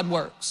how God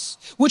works,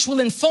 which will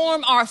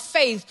inform our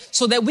faith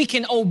so that we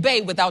can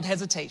obey without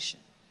hesitation.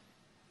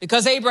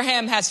 Because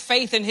Abraham has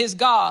faith in his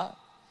God,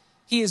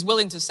 he is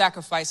willing to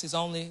sacrifice his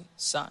only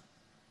son.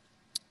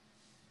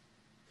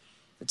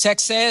 The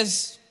text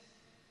says,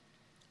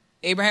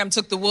 Abraham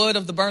took the wood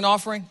of the burnt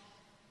offering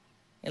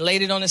and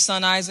laid it on his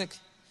son Isaac.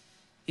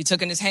 He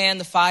took in his hand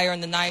the fire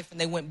and the knife, and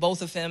they went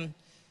both of them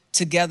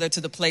together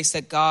to the place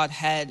that God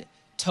had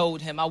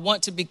told him. I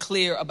want to be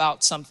clear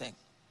about something.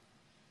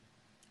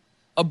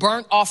 A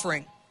burnt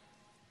offering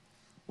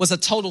was a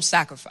total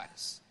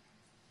sacrifice.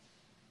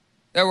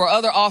 There were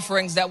other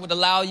offerings that would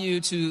allow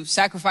you to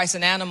sacrifice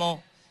an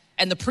animal,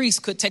 and the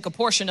priest could take a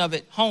portion of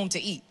it home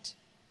to eat.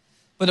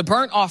 But a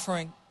burnt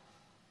offering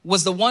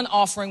was the one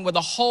offering where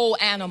the whole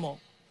animal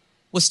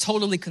was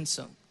totally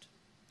consumed.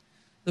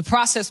 The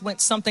process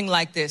went something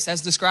like this,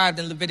 as described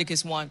in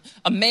Leviticus 1.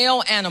 A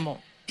male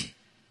animal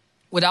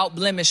without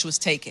blemish was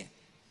taken.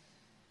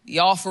 The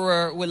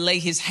offerer would lay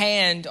his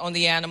hand on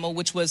the animal,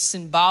 which was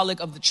symbolic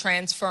of the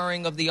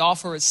transferring of the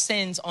offerer's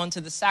sins onto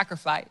the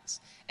sacrifice,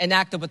 an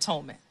act of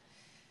atonement.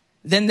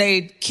 Then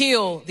they'd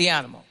kill the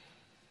animal.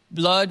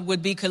 Blood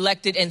would be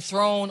collected and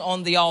thrown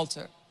on the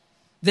altar.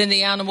 Then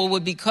the animal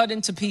would be cut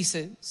into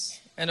pieces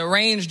and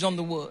arranged on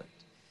the wood.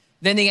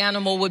 Then the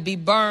animal would be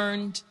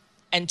burned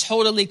and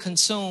totally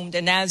consumed.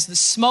 And as the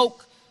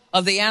smoke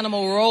of the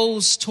animal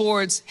rose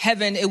towards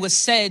heaven, it was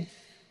said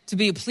to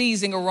be a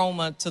pleasing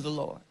aroma to the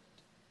Lord.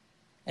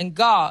 And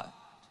God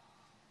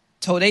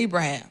told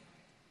Abraham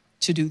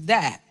to do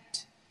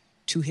that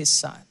to his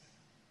son,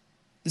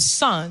 the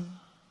son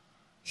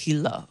he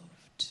loved.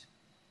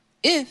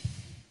 If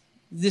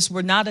this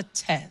were not a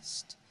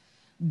test,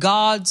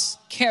 God's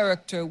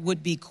character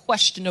would be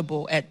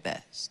questionable at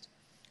best,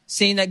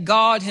 seeing that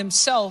God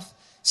himself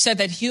said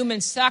that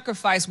human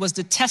sacrifice was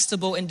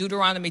detestable in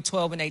Deuteronomy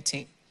 12 and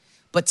 18.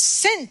 But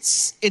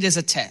since it is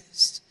a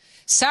test,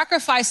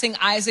 sacrificing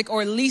Isaac,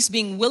 or at least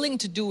being willing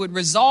to do it,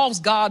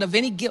 resolves God of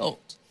any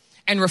guilt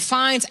and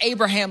refines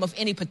Abraham of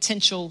any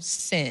potential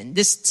sin.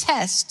 This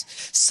test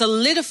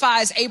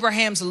solidifies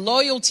Abraham's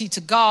loyalty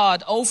to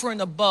God over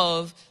and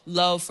above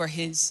love for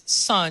his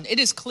son. It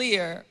is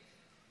clear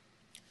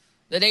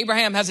that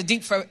Abraham has a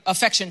deep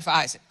affection for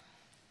Isaac.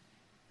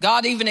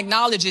 God even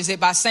acknowledges it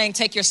by saying,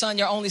 take your son,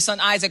 your only son,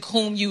 Isaac,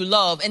 whom you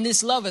love. And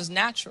this love is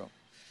natural.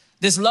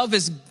 This love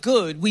is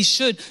good. We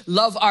should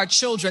love our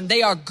children.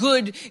 They are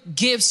good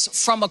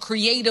gifts from a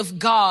creative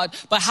God.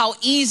 But how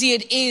easy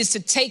it is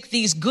to take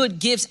these good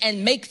gifts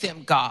and make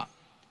them God.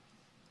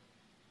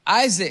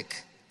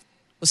 Isaac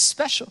was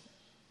special.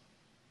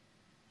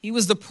 He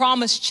was the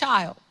promised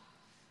child,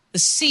 the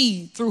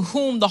seed through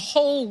whom the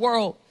whole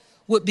world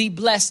would be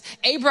blessed.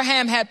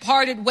 Abraham had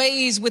parted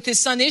ways with his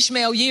son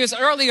Ishmael years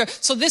earlier,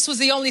 so this was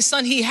the only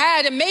son he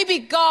had. And maybe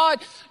God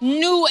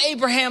knew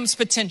Abraham's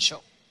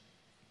potential.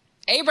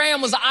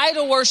 Abraham was an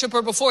idol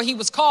worshiper before he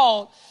was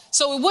called,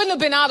 so it wouldn't have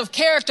been out of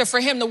character for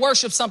him to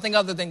worship something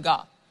other than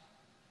God.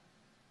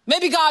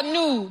 Maybe God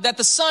knew that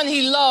the son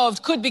he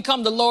loved could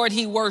become the Lord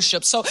he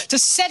worshiped. So to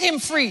set him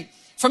free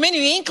from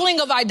any inkling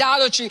of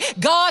idolatry,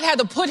 God had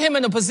to put him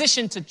in a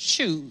position to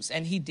choose,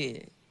 and he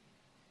did.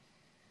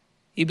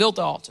 He built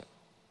the altar.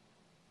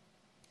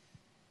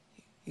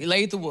 He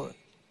laid the wood.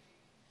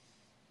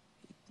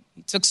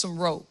 He took some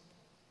rope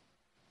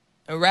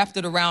and wrapped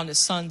it around his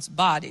son's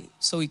body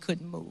so he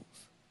couldn't move.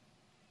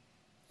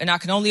 And I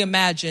can only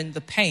imagine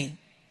the pain,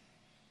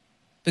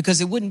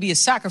 because it wouldn't be a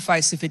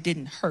sacrifice if it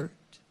didn't hurt.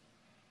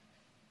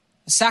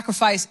 A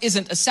sacrifice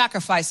isn't a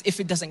sacrifice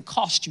if it doesn't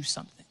cost you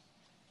something.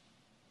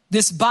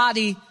 This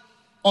body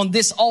on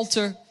this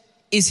altar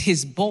is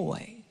his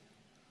boy,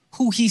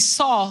 who he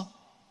saw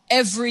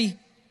every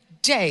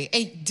day,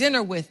 ate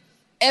dinner with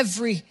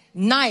every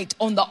night.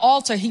 On the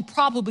altar, he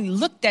probably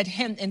looked at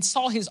him and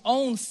saw his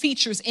own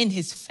features in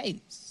his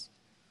face,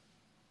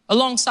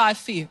 alongside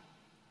fear.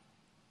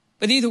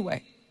 But either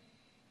way,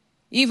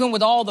 even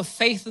with all the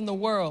faith in the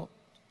world,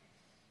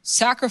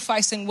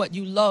 sacrificing what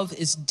you love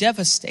is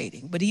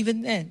devastating. But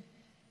even then,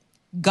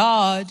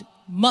 God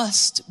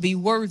must be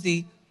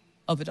worthy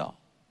of it all.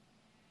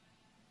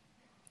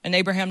 And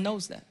Abraham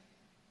knows that.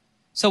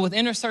 So with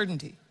inner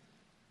certainty,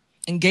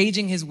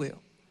 engaging his will,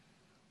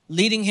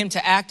 leading him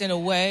to act in a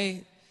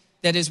way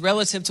that is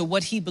relative to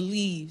what he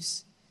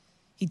believes,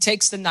 he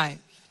takes the knife,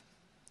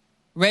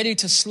 ready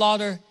to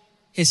slaughter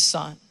his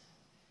son.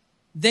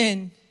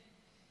 Then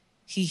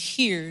he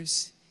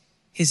hears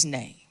his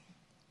name.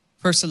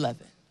 Verse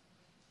 11,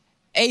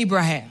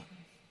 Abraham,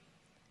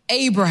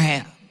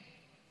 Abraham.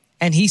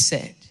 And he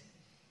said,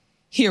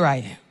 here I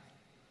am.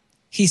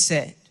 He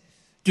said,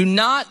 do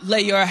not lay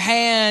your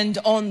hand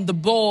on the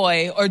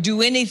boy or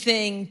do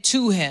anything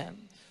to him.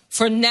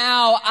 For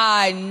now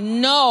I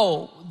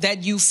know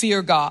that you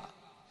fear God,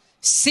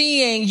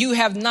 seeing you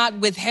have not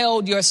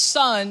withheld your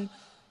son,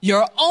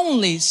 your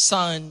only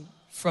son,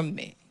 from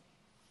me.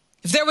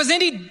 If there was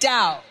any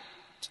doubt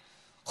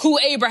who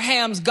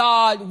Abraham's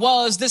God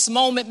was, this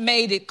moment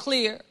made it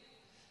clear.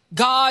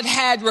 God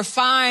had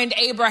refined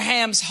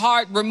Abraham's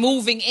heart,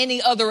 removing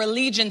any other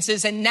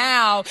allegiances, and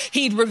now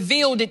he'd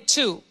revealed it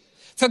too.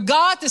 For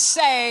God to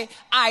say,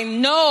 I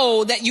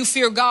know that you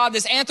fear God,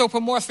 this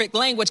anthropomorphic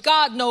language,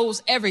 God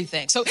knows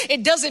everything. So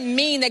it doesn't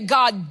mean that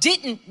God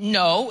didn't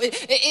know.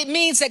 It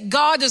means that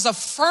God is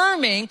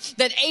affirming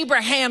that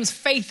Abraham's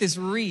faith is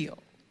real.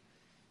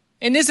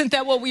 And isn't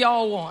that what we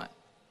all want?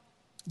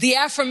 The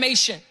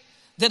affirmation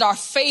that our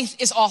faith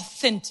is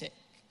authentic.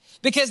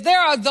 Because there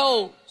are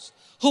those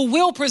who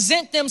will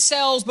present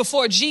themselves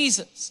before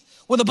Jesus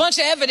with a bunch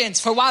of evidence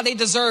for why they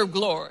deserve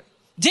glory.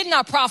 Did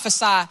not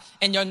prophesy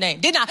in your name.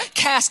 Did not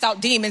cast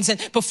out demons and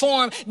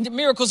perform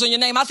miracles in your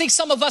name. I think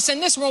some of us in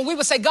this room, we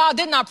would say, God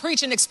did not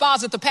preach and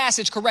exposit the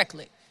passage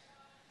correctly.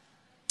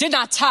 Did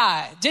not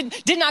tithe.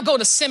 Did not go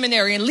to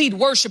seminary and lead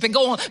worship and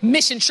go on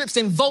mission trips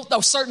and vote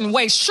a certain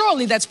way.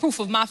 Surely that's proof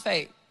of my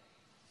faith.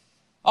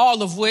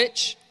 All of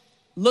which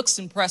looks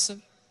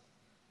impressive.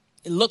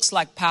 It looks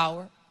like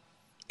power.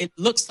 It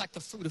looks like the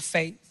fruit of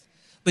faith.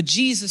 But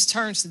Jesus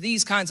turns to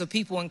these kinds of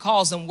people and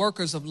calls them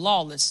workers of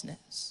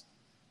lawlessness.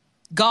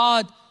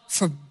 God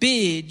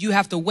forbid you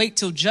have to wait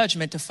till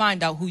judgment to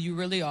find out who you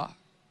really are.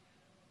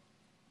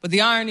 But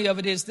the irony of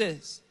it is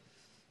this: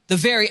 the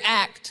very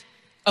act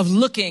of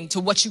looking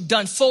to what you've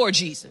done for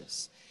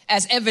Jesus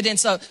as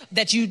evidence of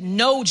that you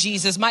know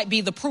Jesus might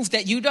be the proof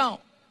that you don't.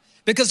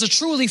 Because the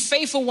truly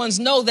faithful ones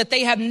know that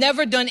they have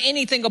never done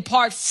anything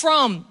apart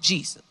from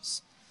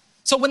Jesus.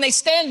 So when they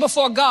stand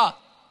before God,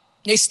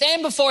 they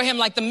stand before him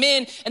like the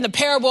men in the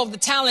parable of the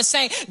talents,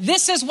 saying,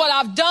 this is what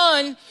I've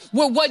done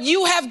with what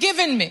you have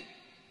given me.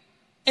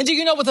 And do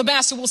you know what the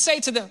master will say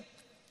to them?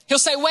 He'll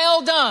say,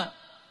 well done,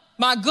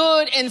 my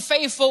good and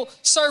faithful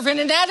servant.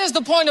 And that is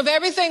the point of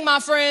everything, my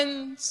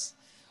friends.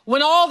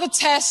 When all the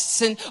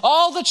tests and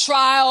all the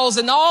trials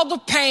and all the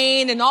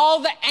pain and all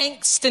the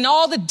angst and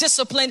all the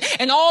discipline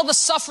and all the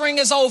suffering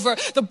is over,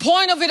 the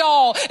point of it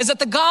all is that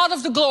the God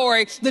of the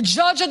glory, the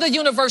judge of the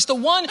universe, the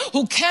one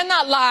who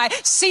cannot lie,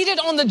 seated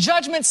on the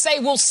judgment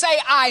seat will say,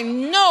 I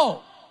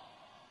know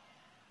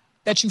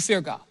that you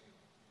fear God.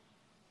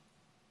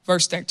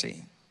 Verse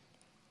 13.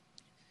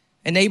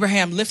 And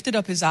Abraham lifted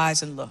up his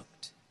eyes and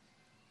looked,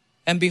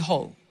 and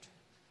behold,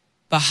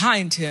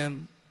 behind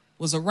him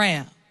was a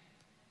ram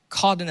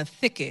caught in a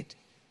thicket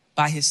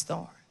by his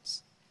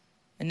thorns.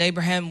 And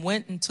Abraham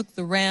went and took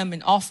the ram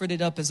and offered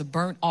it up as a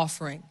burnt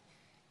offering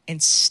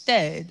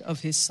instead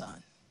of his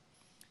son.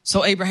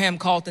 So Abraham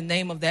called the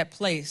name of that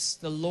place,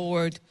 the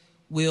Lord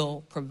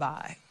will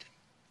provide.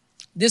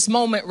 This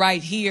moment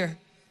right here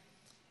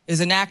is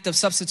an act of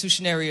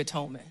substitutionary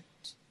atonement.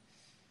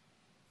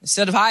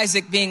 Instead of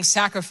Isaac being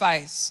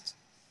sacrificed,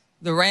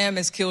 the ram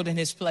is killed in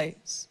his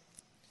place.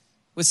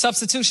 With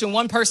substitution,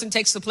 one person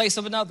takes the place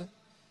of another,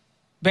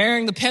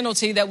 bearing the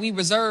penalty that we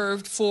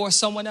reserved for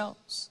someone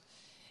else.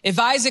 If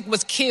Isaac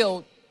was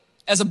killed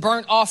as a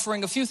burnt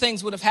offering, a few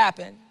things would have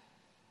happened.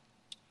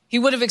 He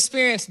would have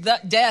experienced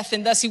death,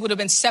 and thus he would have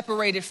been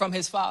separated from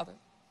his father.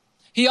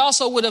 He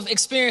also would have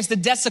experienced the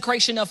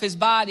desecration of his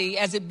body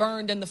as it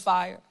burned in the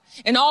fire.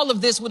 And all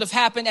of this would have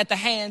happened at the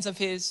hands of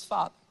his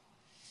father.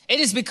 It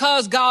is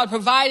because God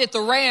provided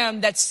the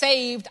ram that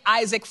saved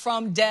Isaac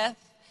from death,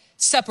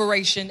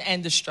 separation,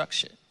 and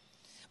destruction.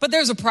 But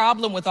there's a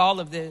problem with all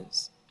of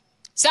this.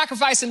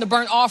 Sacrifice and the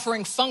burnt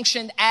offering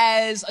functioned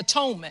as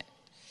atonement.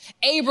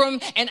 Abram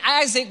and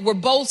Isaac were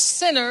both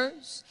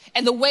sinners,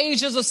 and the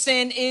wages of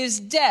sin is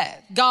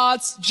death.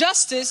 God's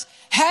justice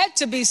had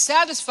to be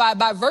satisfied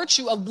by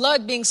virtue of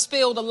blood being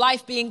spilled, a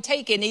life being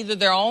taken, either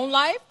their own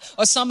life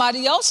or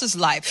somebody else's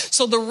life.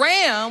 So the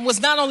ram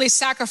was not only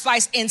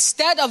sacrificed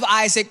instead of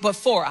Isaac, but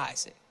for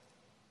Isaac.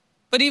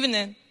 But even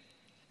then,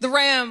 the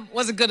ram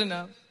wasn't good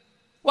enough.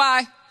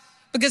 Why?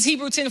 Because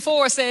Hebrews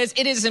 10:4 says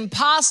it is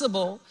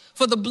impossible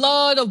for the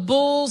blood of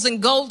bulls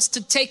and goats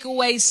to take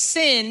away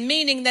sin,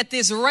 meaning that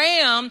this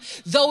ram,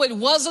 though it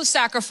was a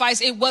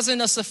sacrifice, it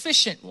wasn't a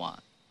sufficient one.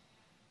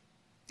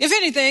 If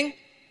anything,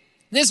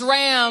 this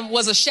ram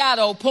was a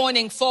shadow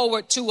pointing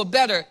forward to a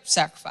better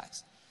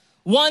sacrifice,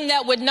 one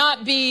that would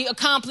not be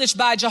accomplished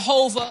by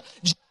Jehovah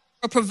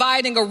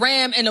providing a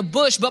ram in a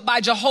bush, but by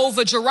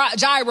Jehovah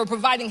Jireh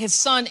providing his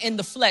son in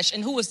the flesh.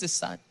 And who is this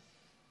son?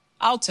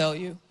 I'll tell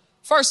you.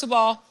 First of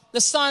all, the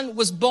son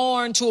was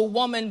born to a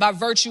woman by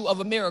virtue of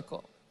a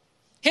miracle.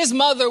 His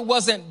mother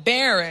wasn't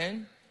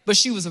barren, but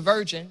she was a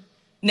virgin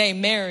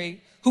named Mary,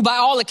 who by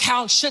all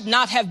accounts should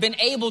not have been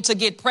able to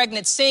get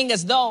pregnant, seeing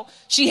as though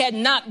she had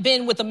not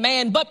been with a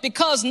man. But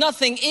because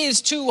nothing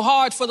is too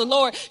hard for the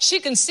Lord, she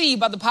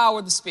conceived by the power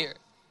of the Spirit.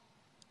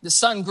 The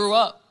son grew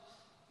up,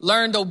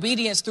 learned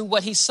obedience through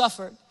what he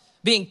suffered,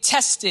 being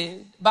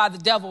tested by the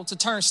devil to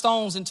turn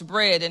stones into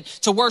bread and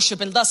to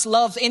worship and thus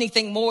love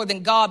anything more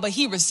than God. But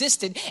he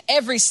resisted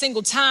every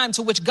single time,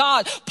 to which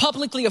God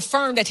publicly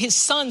affirmed that his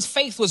son's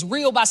faith was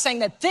real by saying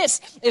that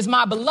this is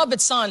my beloved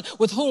son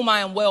with whom I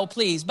am well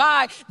pleased.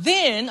 But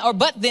then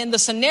the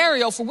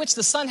scenario for which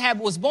the son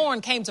was born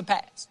came to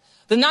pass.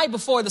 The night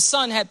before, the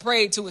son had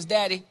prayed to his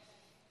daddy,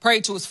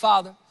 prayed to his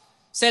father,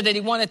 said that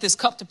he wanted this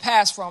cup to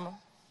pass from him.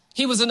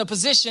 He was in a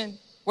position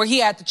where he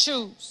had to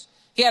choose.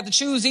 He had to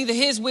choose either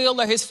his will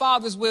or his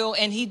father's will,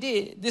 and he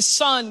did. This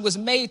son was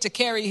made to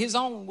carry his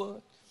own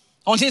wood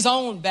on his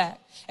own back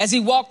as he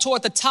walked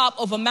toward the top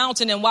of a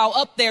mountain. And while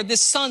up there,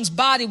 this son's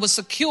body was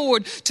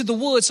secured to the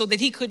wood so that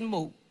he couldn't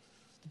move.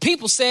 The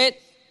people said,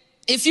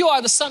 if you are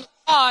the son of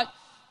God,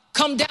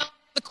 come down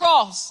the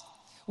cross.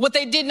 What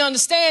they didn't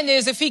understand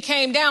is if he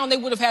came down, they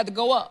would have had to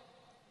go up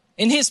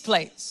in his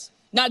place.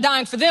 Not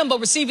dying for them, but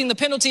receiving the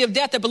penalty of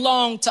death that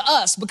belonged to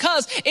us.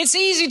 Because it's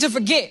easy to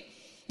forget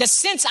that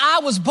since I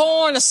was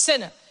born a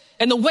sinner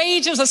and the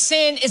wages of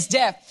sin is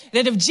death,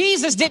 that if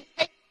Jesus didn't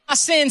pay for my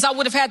sins, I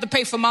would have had to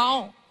pay for my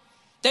own.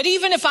 That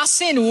even if I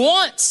sinned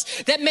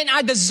once, that meant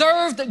I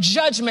deserved the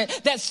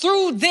judgment, that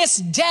through this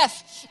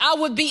death, I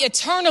would be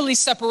eternally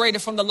separated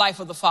from the life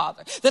of the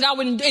Father, that I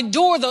would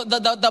endure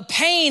the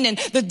pain and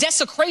the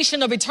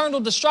desecration of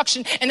eternal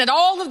destruction, and that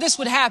all of this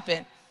would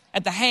happen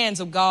at the hands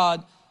of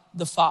God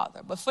the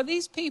Father. But for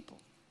these people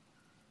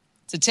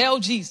to tell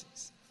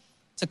Jesus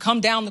to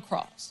come down the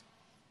cross,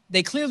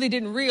 they clearly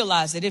didn't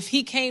realize that if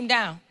he came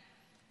down,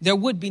 there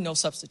would be no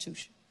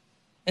substitution.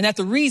 And that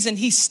the reason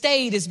he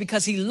stayed is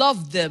because he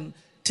loved them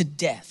to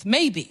death.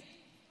 Maybe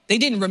they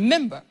didn't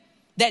remember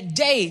that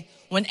day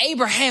when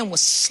Abraham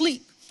was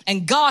asleep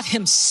and God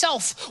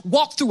himself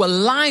walked through a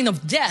line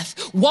of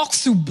death, walked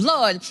through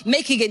blood,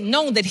 making it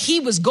known that he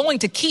was going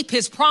to keep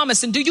his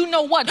promise. And do you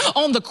know what?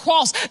 On the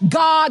cross,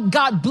 God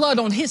got blood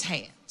on his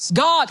hands.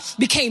 God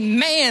became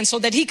man so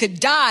that he could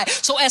die,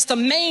 so as to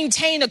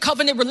maintain a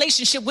covenant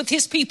relationship with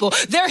his people.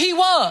 There he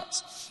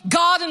was.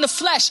 God in the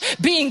flesh,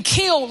 being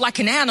killed like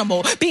an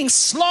animal, being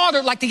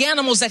slaughtered like the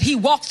animals that he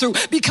walked through,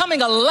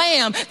 becoming a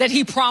lamb that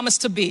he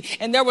promised to be.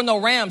 And there were no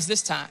rams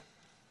this time.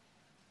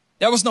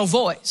 There was no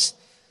voice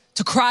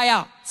to cry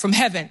out from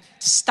heaven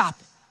to stop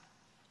it.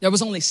 There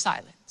was only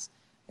silence.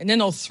 And in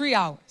those 3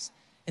 hours,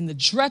 in the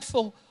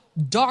dreadful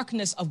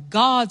darkness of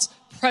God's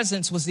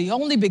presence, was the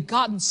only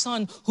begotten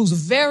Son whose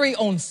very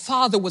own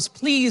Father was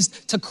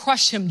pleased to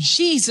crush him.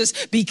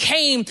 Jesus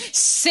became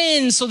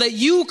sin so that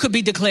you could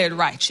be declared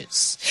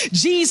righteous.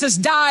 Jesus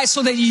died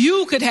so that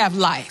you could have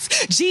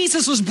life.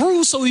 Jesus was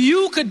bruised so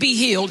you could be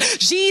healed.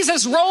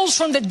 Jesus rose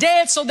from the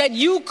dead so that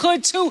you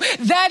could too.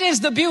 That is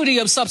the beauty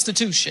of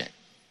substitution.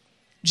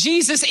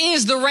 Jesus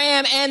is the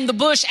ram and the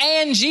bush,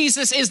 and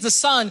Jesus is the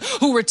Son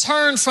who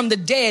returned from the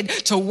dead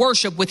to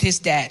worship with his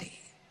daddy.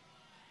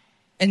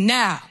 And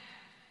now,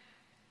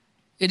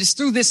 it is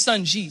through this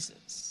Son,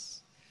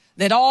 Jesus,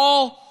 that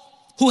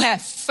all who have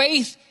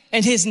faith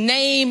in his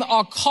name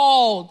are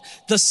called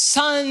the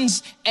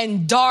sons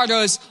and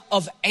daughters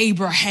of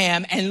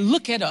Abraham. And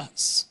look at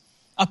us,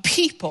 a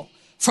people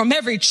from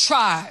every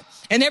tribe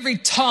and every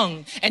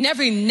tongue and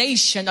every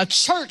nation, a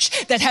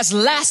church that has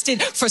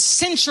lasted for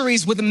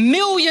centuries with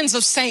millions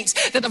of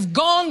saints that have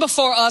gone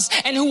before us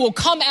and who will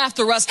come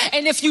after us.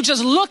 And if you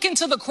just look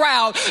into the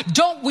crowd,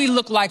 don't we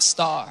look like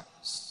stars?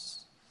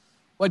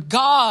 What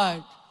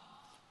God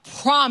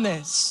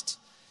promised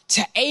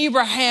to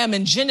Abraham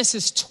in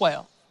Genesis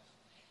 12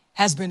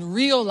 has been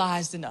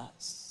realized in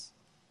us,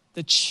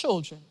 the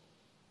children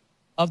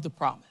of the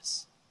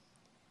promise.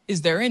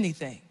 Is there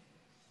anything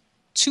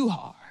too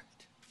hard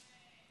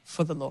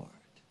for the Lord?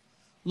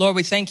 Lord,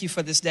 we thank you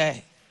for this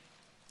day.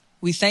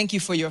 We thank you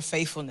for your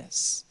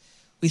faithfulness.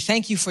 We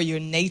thank you for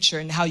your nature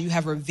and how you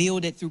have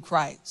revealed it through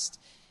Christ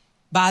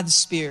by the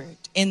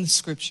Spirit in the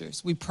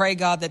scriptures. We pray,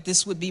 God, that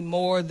this would be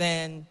more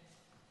than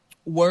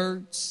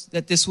words,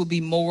 that this will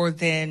be more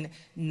than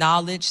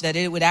knowledge, that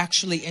it would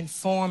actually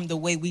inform the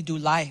way we do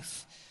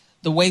life,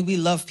 the way we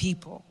love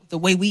people, the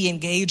way we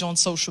engage on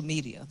social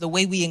media, the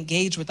way we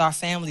engage with our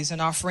families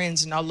and our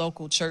friends and our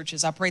local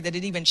churches. I pray that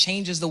it even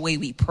changes the way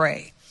we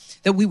pray,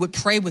 that we would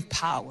pray with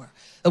power,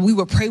 that we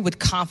would pray with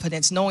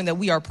confidence, knowing that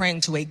we are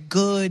praying to a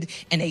good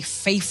and a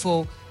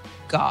faithful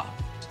God.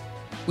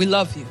 We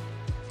love you.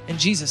 In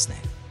Jesus' name,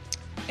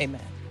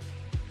 amen.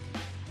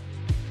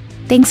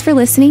 Thanks for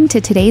listening to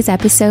today's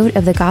episode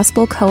of the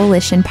Gospel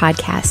Coalition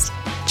podcast.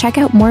 Check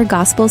out more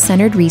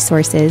gospel-centered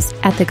resources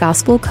at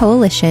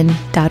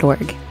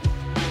thegospelcoalition.org.